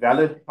specific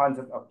valid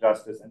concept of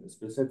justice and a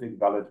specific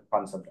valid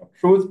concept of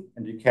truth,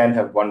 and you can't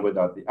have one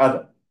without the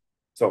other.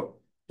 So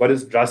what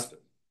is justice?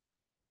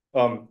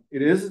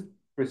 It is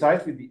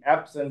precisely the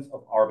absence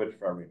of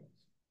arbitrariness.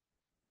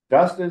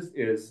 Justice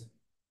is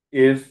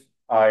if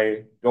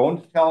I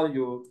don't tell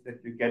you that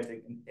you're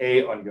getting an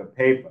A on your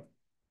paper,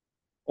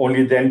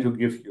 only then to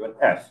give you an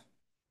F.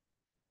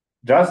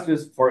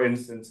 Justice, for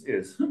instance,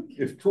 is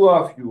if two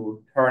of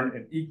you turn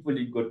in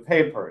equally good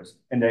papers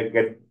and they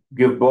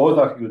give both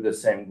of you the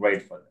same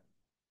grade for them.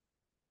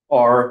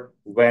 Or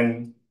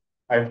when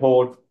I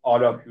hold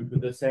all of you to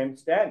the same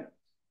standards,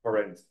 for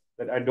instance,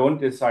 that I don't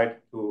decide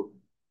to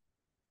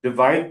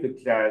divide the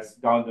class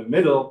down the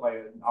middle by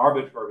an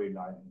arbitrary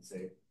line and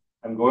say,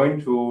 I'm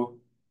going to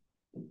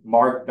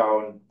mark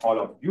down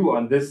all of you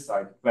on this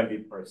side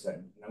 20%,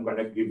 and I'm going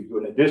to give you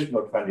an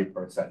additional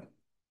 20%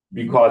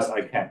 because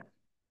I can.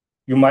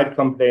 You might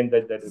complain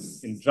that that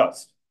is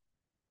unjust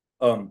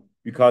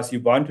because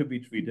you want to be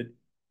treated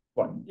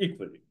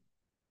equally.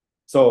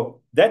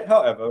 So that,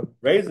 however,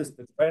 raises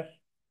the question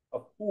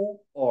of who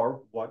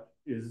or what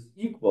is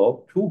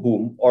equal to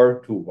whom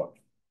or to what.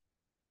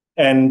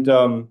 And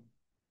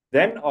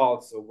then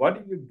also, what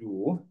do you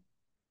do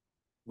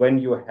when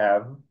you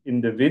have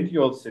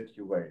individual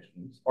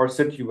situations or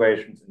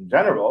situations in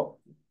general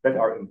that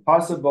are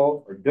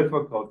impossible or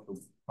difficult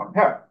to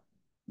compare?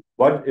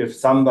 What if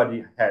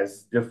somebody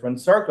has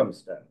different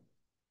circumstances?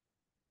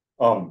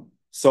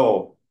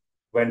 So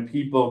when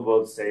people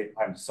will say,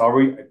 I'm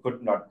sorry, I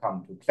could not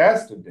come to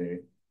class today,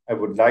 I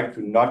would like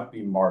to not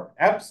be marked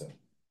absent.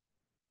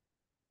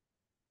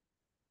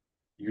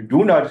 You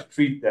do not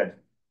treat that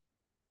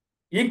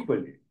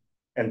equally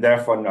and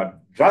therefore not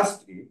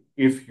justly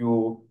if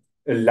you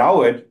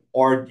allow it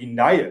or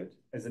deny it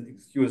as an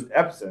excused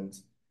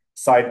absence,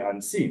 sight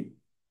unseen.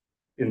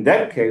 In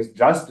that case,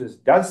 justice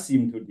does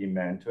seem to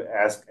demand to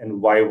ask, and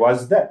why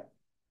was that?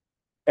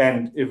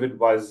 And if it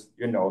was,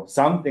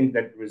 something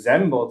that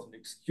resembles an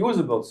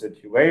excusable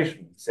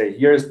situation, say,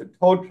 here's the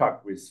tow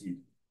truck receipt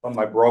from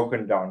my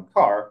broken down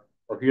car,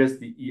 or here's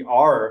the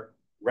ER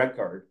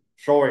record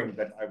showing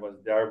that I was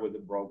there with a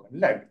broken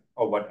leg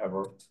or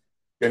whatever,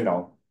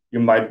 you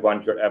might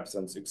want your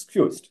absence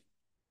excused.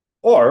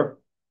 Or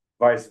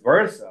vice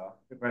versa,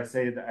 if I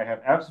say that I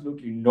have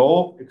absolutely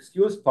no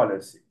excuse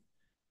policy,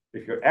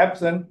 if you're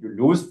absent, you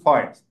lose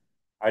points.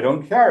 I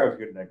don't care if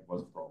your leg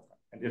was broken.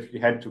 And if you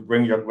had to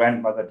bring your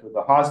grandmother to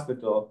the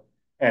hospital,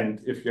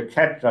 and if your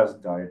cat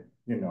just died,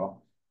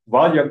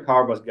 while your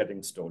car was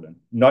getting stolen.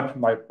 Not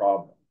my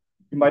problem.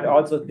 You might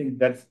also think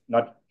that's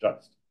not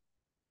just.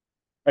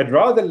 I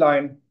draw the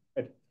line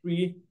at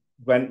 3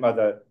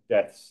 grandmother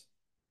deaths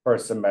per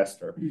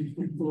semester.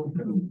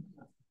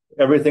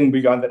 Everything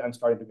beyond that, I'm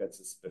starting to get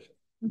suspicious.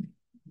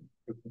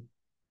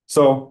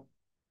 So,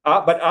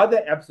 but are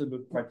there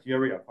absolute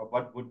criteria for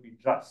what would be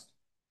just?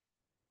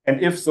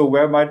 And if so,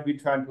 where might we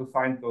turn to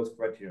find those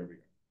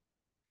criteria?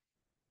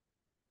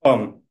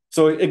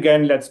 So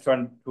again, let's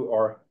turn to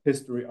our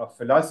history of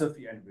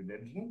philosophy and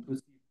religion to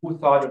see who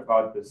thought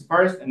about this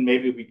first, and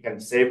maybe we can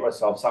save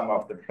ourselves some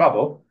of the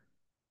trouble.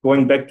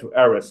 Going back to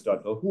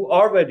Aristotle, who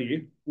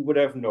would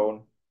have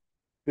known,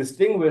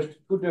 distinguished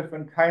 2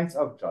 different kinds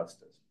of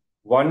justice.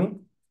 One,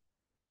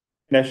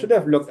 and I should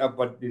have looked up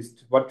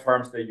what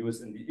terms they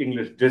use in the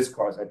English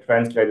discourse. I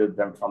translated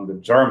them from the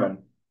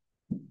German.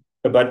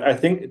 But I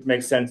think it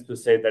makes sense to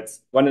say that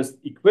one is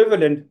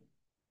equivalent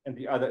and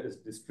the other is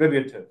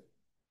distributive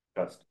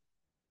justice.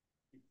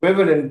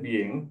 Equivalent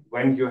being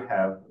when you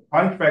have a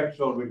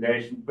contractual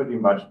relation pretty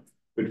much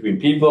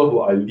between people who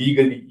are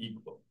legally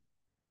equal.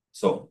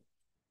 So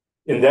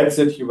in that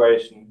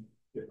situation,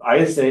 if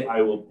I say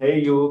I will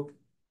pay you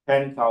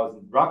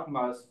 10,000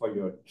 drachmas for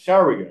your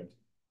chariot,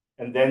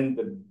 and then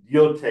the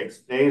deal takes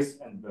place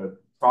and the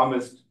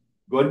promised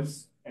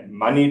goods and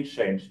money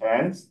change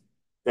hands,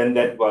 then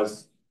that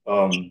was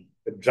a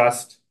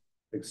just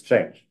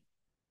exchange,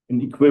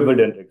 an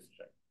equivalent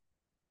exchange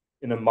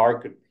in a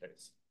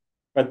marketplace.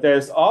 But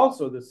there's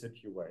also the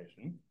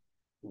situation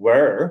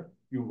where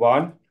you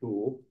want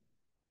to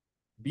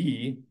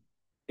be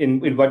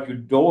in what you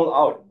dole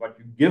out, what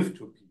you give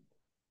to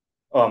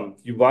people.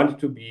 You want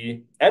to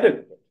be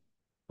adequate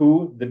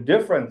to the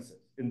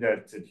differences in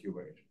their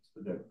situations,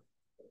 to their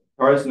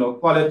personal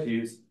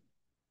qualities,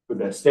 to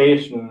their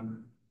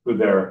station, to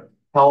their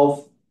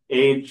health,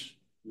 age,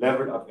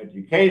 level of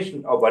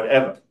education, or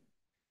whatever.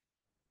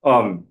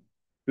 To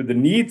the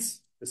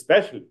needs,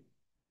 especially.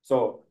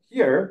 So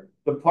here,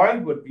 the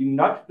point would be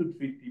not to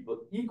treat people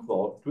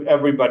equal to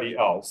everybody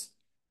else,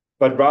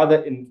 but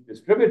rather in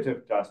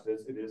distributive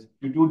justice, it is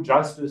to do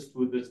justice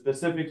to the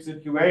specific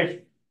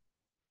situation.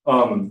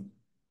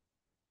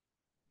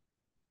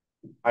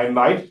 I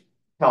might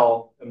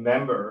tell a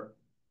member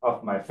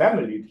of my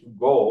family to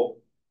go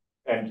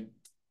and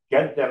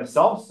get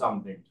themselves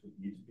something to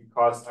eat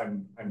because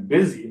I'm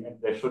busy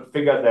and they should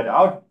figure that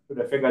out. Should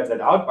have figured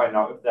that out by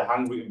now if they're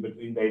hungry in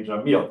between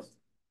major meals,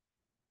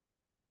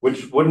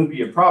 which wouldn't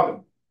be a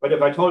problem. But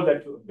if I told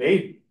that to a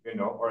baby,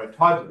 or a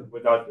toddler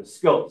without the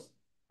skills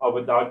or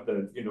without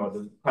the,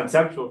 the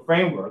conceptual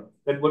framework,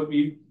 that would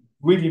be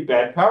really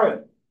bad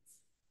parenting.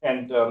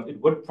 And it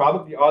would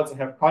probably also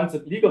have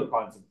legal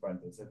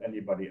consequences if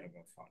anybody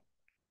ever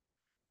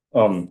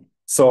found.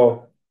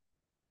 So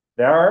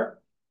there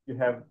you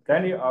have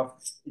plenty of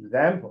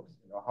examples,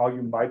 how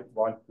you might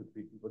want to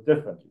treat people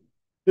differently.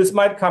 This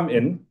might come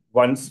in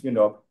once,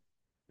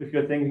 if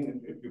you're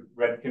thinking, if you've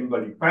read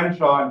Kimberly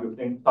Crenshaw and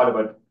you thought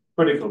about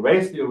critical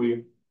race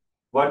theory,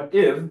 what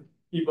if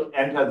people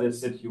enter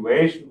this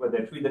situation where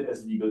they're treated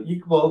as legal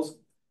equals,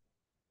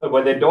 but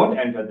where they don't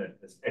enter that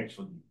as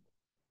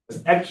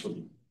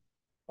actually,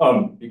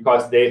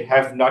 because they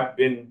have not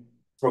been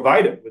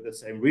provided with the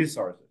same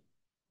resources.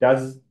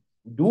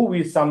 Do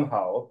we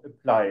somehow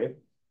apply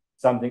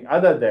something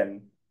other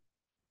than,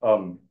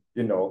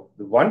 the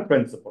one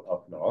principle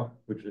of law,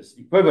 which is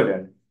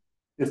equivalent?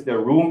 Is there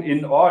room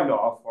in our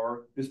law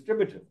for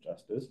distributive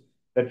justice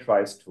that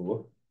tries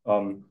to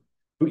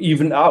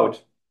even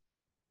out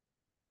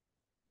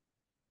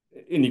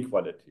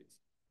inequalities?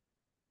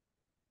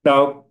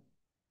 Now,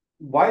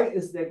 why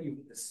is there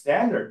even a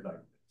standard like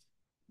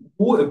this?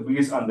 Who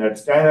agrees on that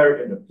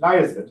standard and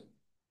applies it?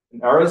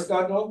 In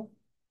Aristotle,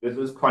 this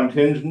is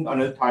contingent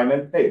on a time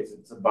and place.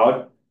 It's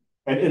about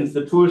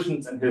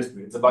institutions and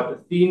history. It's about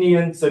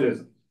Athenian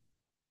citizens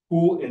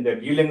who, in their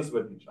dealings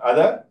with each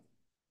other,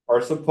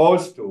 are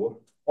supposed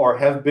to or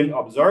have been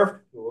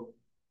observed to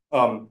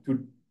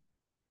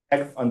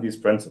act on these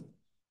principles.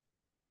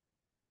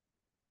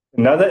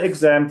 Another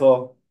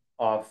example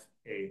of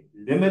a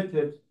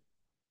limited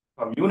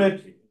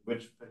community in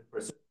which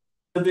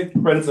specific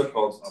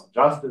principles of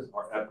justice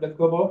are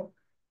applicable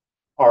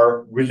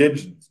are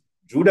religions.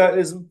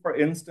 Judaism, for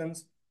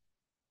instance,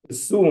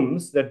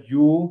 assumes that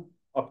you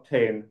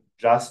obtain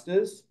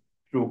justice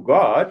through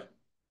God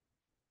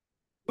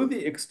to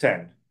the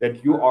extent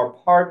that you are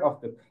part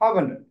of the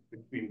covenant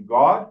between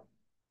God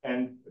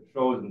and the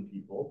chosen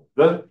people,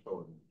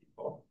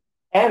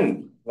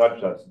 and not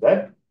just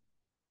that,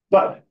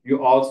 but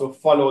you also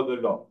follow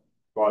the law,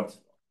 God's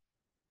law.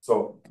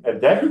 So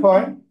at that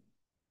point,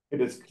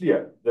 it is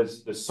clear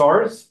that the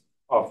source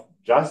of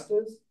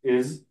justice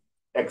is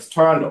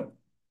external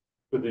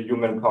to the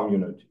human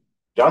community.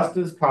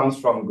 Justice comes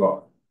from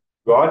God.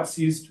 God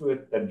sees to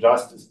it that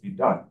justice be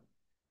done.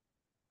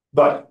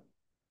 But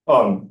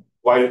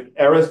while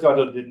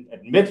Aristotle didn't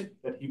admit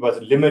that he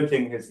was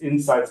limiting his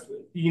insights to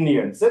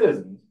Athenian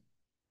citizens,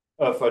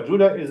 for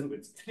Judaism,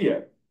 it's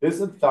clear. This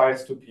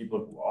applies to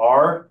people who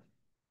are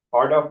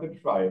part of the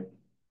tribe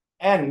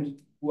and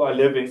who are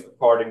living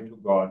according to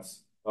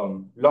God's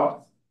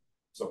laws.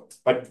 So,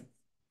 but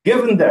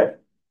given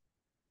that,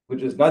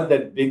 which is not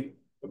that big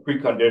a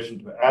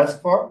precondition to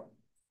ask for,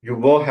 you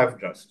will have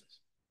justice.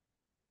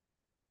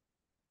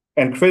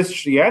 And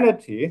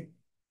Christianity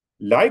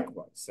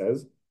likewise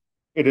says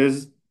it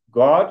is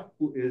God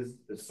who is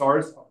the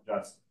source of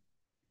justice.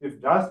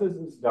 If justice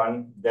is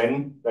done,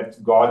 then that's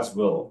God's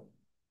will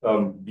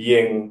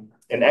being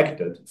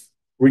enacted,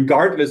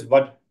 regardless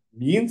what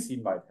means he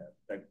might have,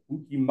 like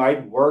he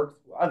might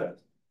work through others.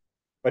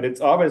 But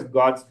it's always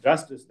God's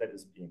justice that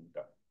is being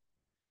done.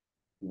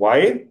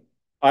 Why?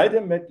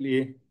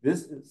 Ultimately,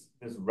 this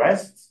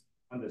rests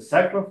on the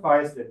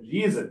sacrifice that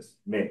Jesus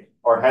made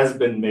or has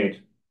been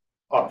made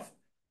of.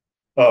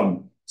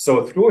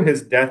 So through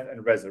his death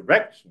and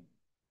resurrection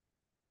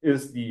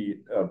is the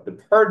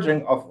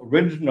purging of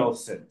original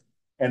sin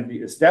and the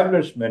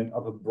establishment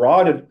of a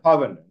broadened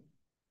covenant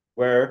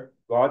where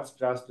God's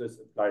justice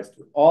applies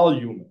to all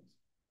humans,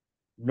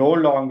 no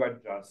longer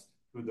just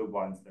to the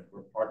ones that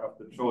were part of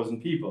the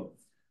chosen people.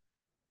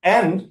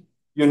 And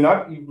you're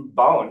not even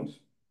bound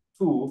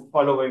to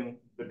following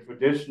the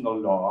traditional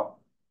law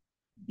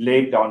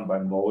laid down by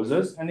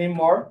Moses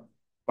anymore,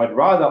 but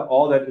rather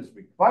all that is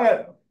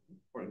required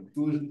for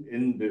inclusion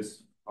in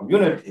this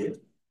community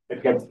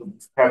that gets to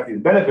have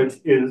these benefits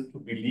is to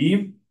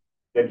believe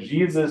that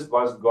Jesus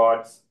was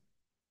God's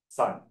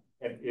son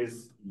and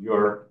is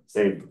your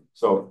savior.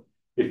 So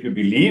if you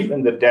believe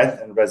in the death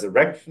and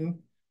resurrection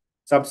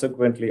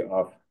subsequently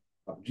of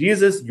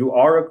Jesus, you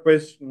are a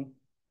Christian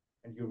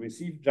and you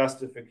receive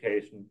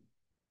justification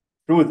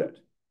through that.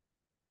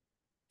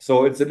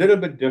 So it's a little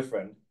bit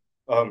different.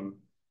 It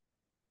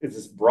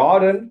is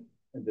broadened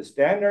and the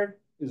standard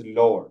is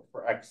lower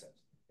for access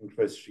in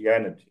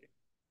Christianity.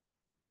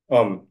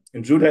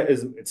 In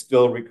Judaism, it's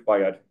still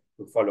required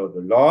to follow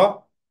the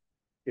law.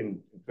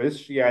 In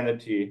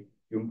Christianity,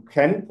 you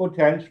can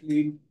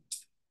potentially,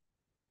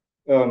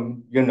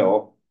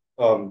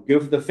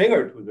 give the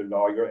finger to the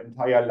law your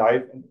entire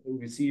life and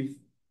receive,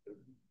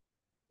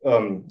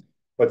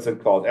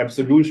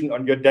 absolution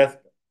on your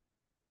deathbed.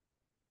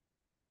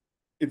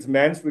 It's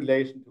man's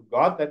relation to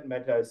God that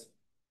matters,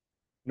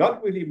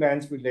 not really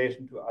man's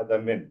relation to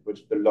other men,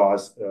 which the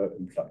laws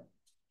imply.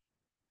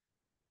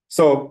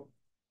 So,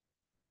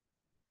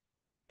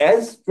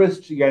 as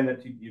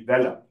Christianity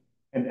developed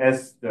and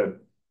as the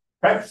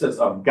practice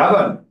of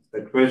governance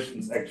that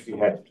Christians actually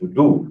had to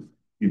do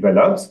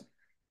develops,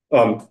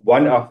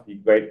 one of the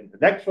great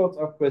intellectuals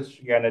of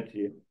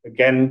Christianity,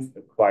 again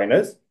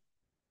Aquinas,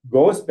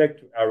 goes back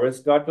to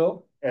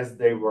Aristotle, as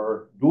they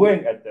were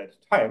doing at that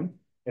time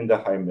in the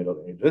High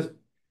Middle Ages,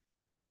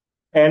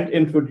 and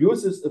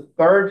introduces a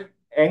third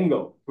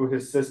angle to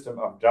his system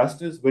of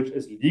justice, which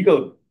is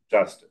legal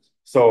justice.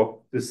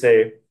 So to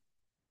say,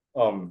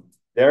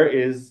 there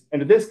is,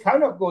 and this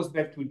kind of goes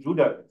back to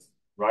Judaism,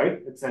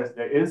 right? It says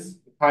there is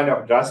a kind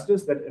of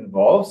justice that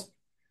involves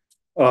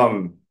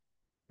an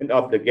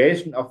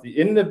obligation of the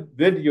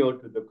individual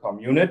to the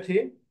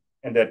community,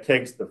 and that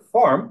takes the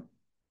form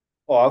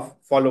of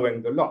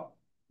following the law,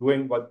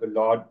 doing what the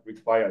law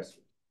requires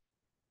you.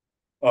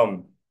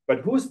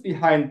 But who's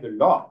behind the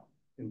law?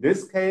 In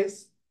this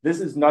case, this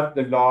is not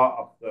the law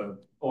of the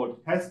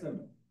Old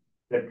Testament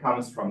that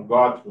comes from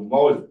God through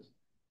Moses.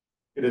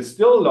 It is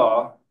still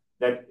law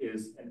that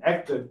is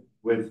enacted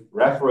with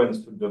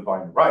reference to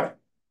divine right,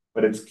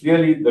 but it's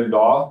clearly the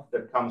law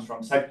that comes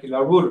from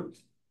secular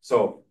rulers.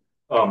 So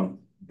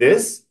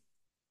this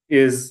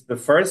is the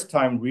first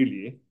time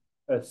really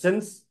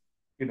since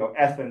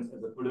Athens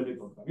as a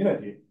political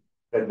community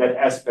that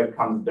aspect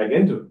comes back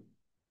into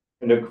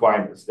in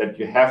Aquinas, that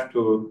you have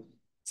to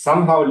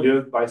somehow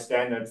live by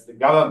standards the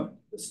government,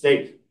 the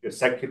state, your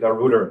secular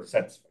ruler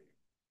sets for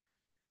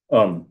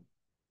you.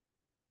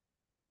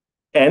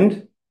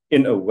 And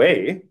in a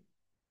way,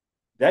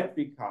 that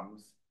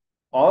becomes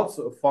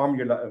also a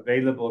formula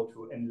available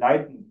to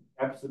enlightened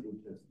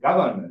absolutist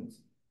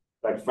governments,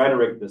 like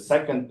Frederick II,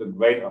 the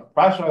Great of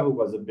Prussia, who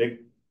was a big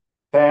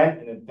fan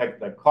and in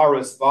fact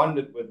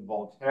corresponded with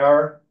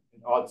Voltaire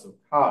and also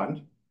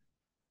Kant,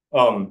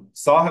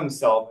 saw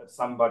himself as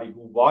somebody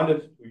who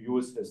wanted to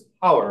use his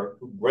power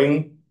to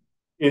bring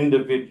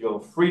individual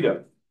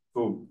freedom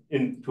to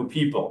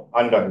people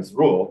under his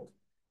rule.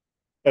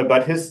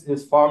 But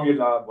his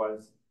formula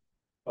was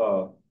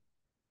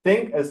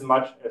think as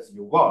much as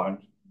you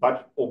want,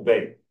 but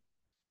obey.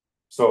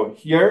 So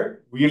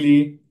here,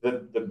 really,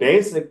 the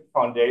basic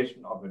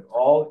foundation of it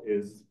all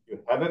is you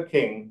have a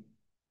king.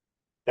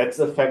 That's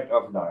the fact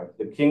of life.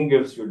 The king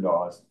gives you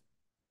laws.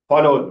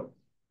 Follow them.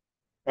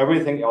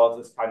 Everything else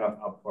is kind of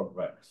up for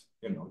grabs.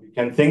 You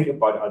can think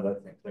about other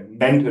things, like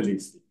mentally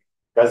speaking.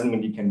 Doesn't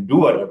mean you can do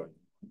whatever.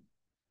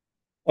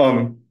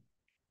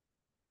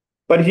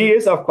 But he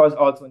is, of course,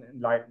 also an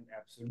enlightened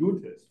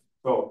absolutist.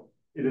 So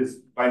it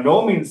is by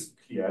no means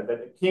clear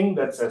that a king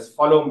that says,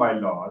 follow my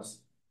laws,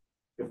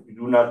 if you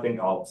do nothing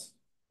else,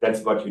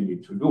 that's what you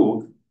need to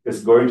do,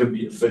 is going to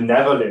be a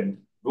benevolent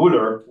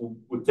ruler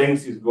who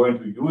thinks he's going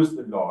to use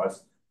the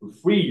laws to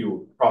free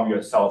you from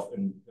your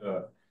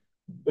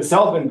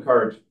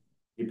self-incurred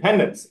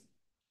dependency,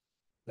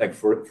 like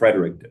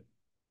Frederick did.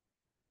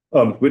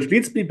 Which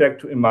leads me back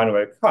to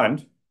Immanuel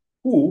Kant,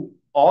 who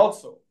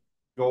also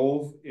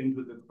dove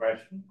into the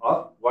question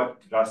of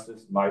what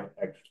justice might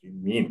actually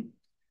mean.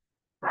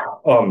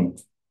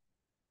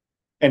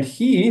 And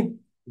he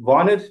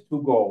wanted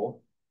to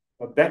go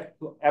back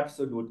to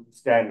absolute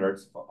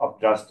standards of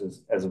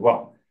justice as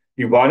well.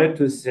 He wanted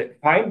to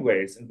find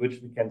ways in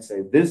which we can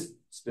say this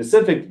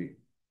specifically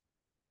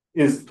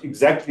is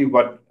exactly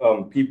what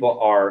people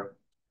are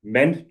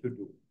meant to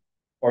do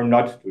or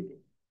not to do.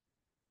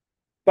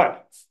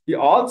 But he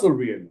also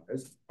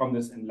realized from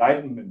this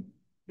Enlightenment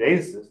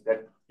basis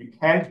that you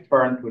can't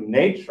turn to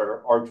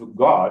nature or to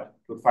God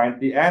to find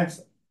the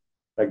answer.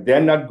 Like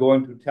they're not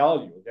going to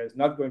tell you, there's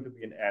not going to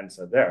be an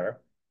answer there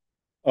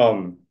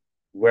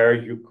where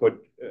you could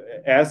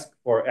ask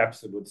for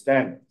absolute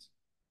standards.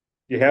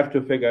 You have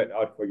to figure it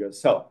out for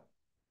yourself.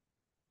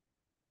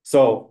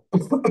 So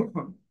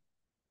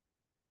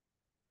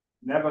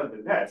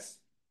nevertheless,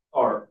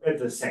 or at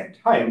the same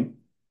time,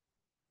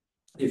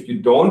 if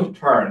you don't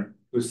turn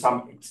to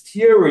some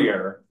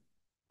exterior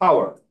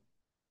power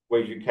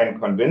where you can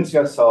convince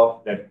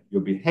yourself that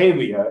your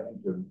behavior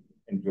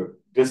and your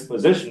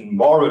disposition,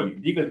 morally,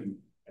 legally,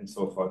 and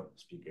so forth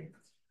speaking,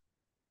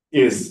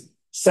 is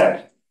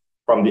set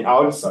from the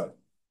outside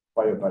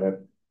by a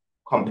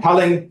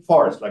compelling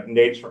force like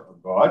nature or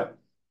God,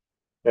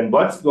 then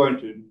what's going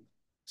to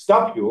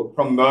stop you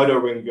from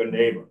murdering your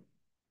neighbor,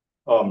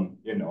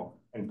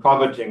 and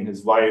coveting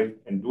his wife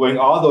and doing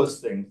all those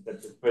things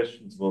that the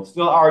Christians will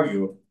still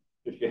argue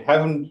if you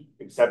haven't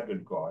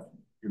accepted God,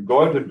 you're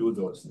going to do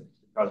those things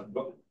because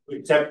to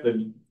accept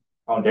the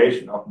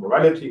foundation of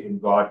morality in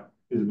God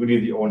is really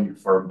the only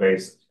firm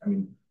basis. I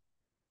mean,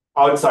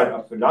 outside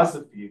of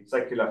philosophy,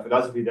 secular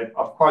philosophy, that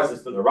of course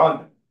is still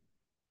around it.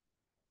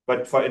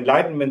 But for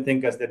Enlightenment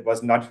thinkers, that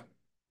was not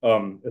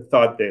a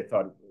thought they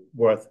thought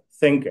worth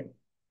thinking.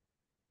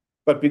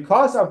 But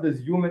because of this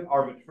human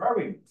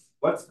arbitrariness,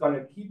 what's going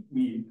to keep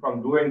me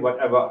from doing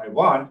whatever I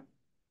want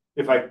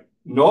if I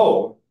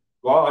know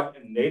God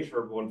and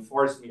nature won't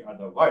force me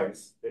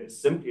otherwise? There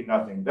is simply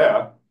nothing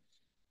there.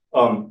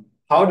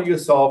 How do you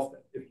solve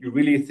that if you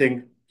really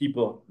think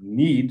people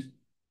need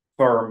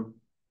firm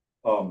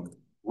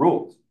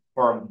rules,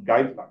 firm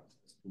guidelines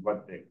as to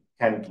what they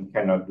can and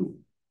cannot do?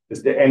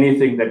 Is there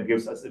anything that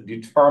gives us a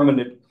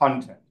determinate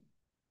content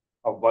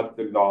of what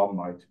the law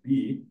might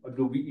be, or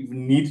do we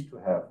even need to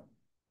have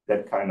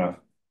that kind of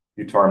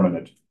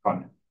determinate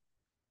content?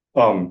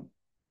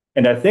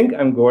 And I think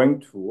I'm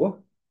going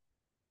to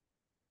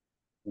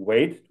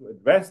wait to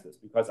address this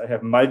because I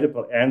have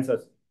multiple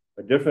answers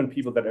for different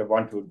people that I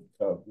want to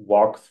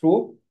walk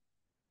through.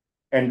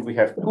 And we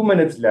have 2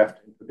 minutes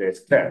left in today's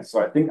class.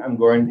 So I think I'm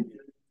going to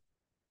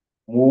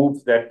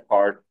move that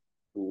part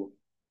to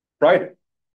Friday.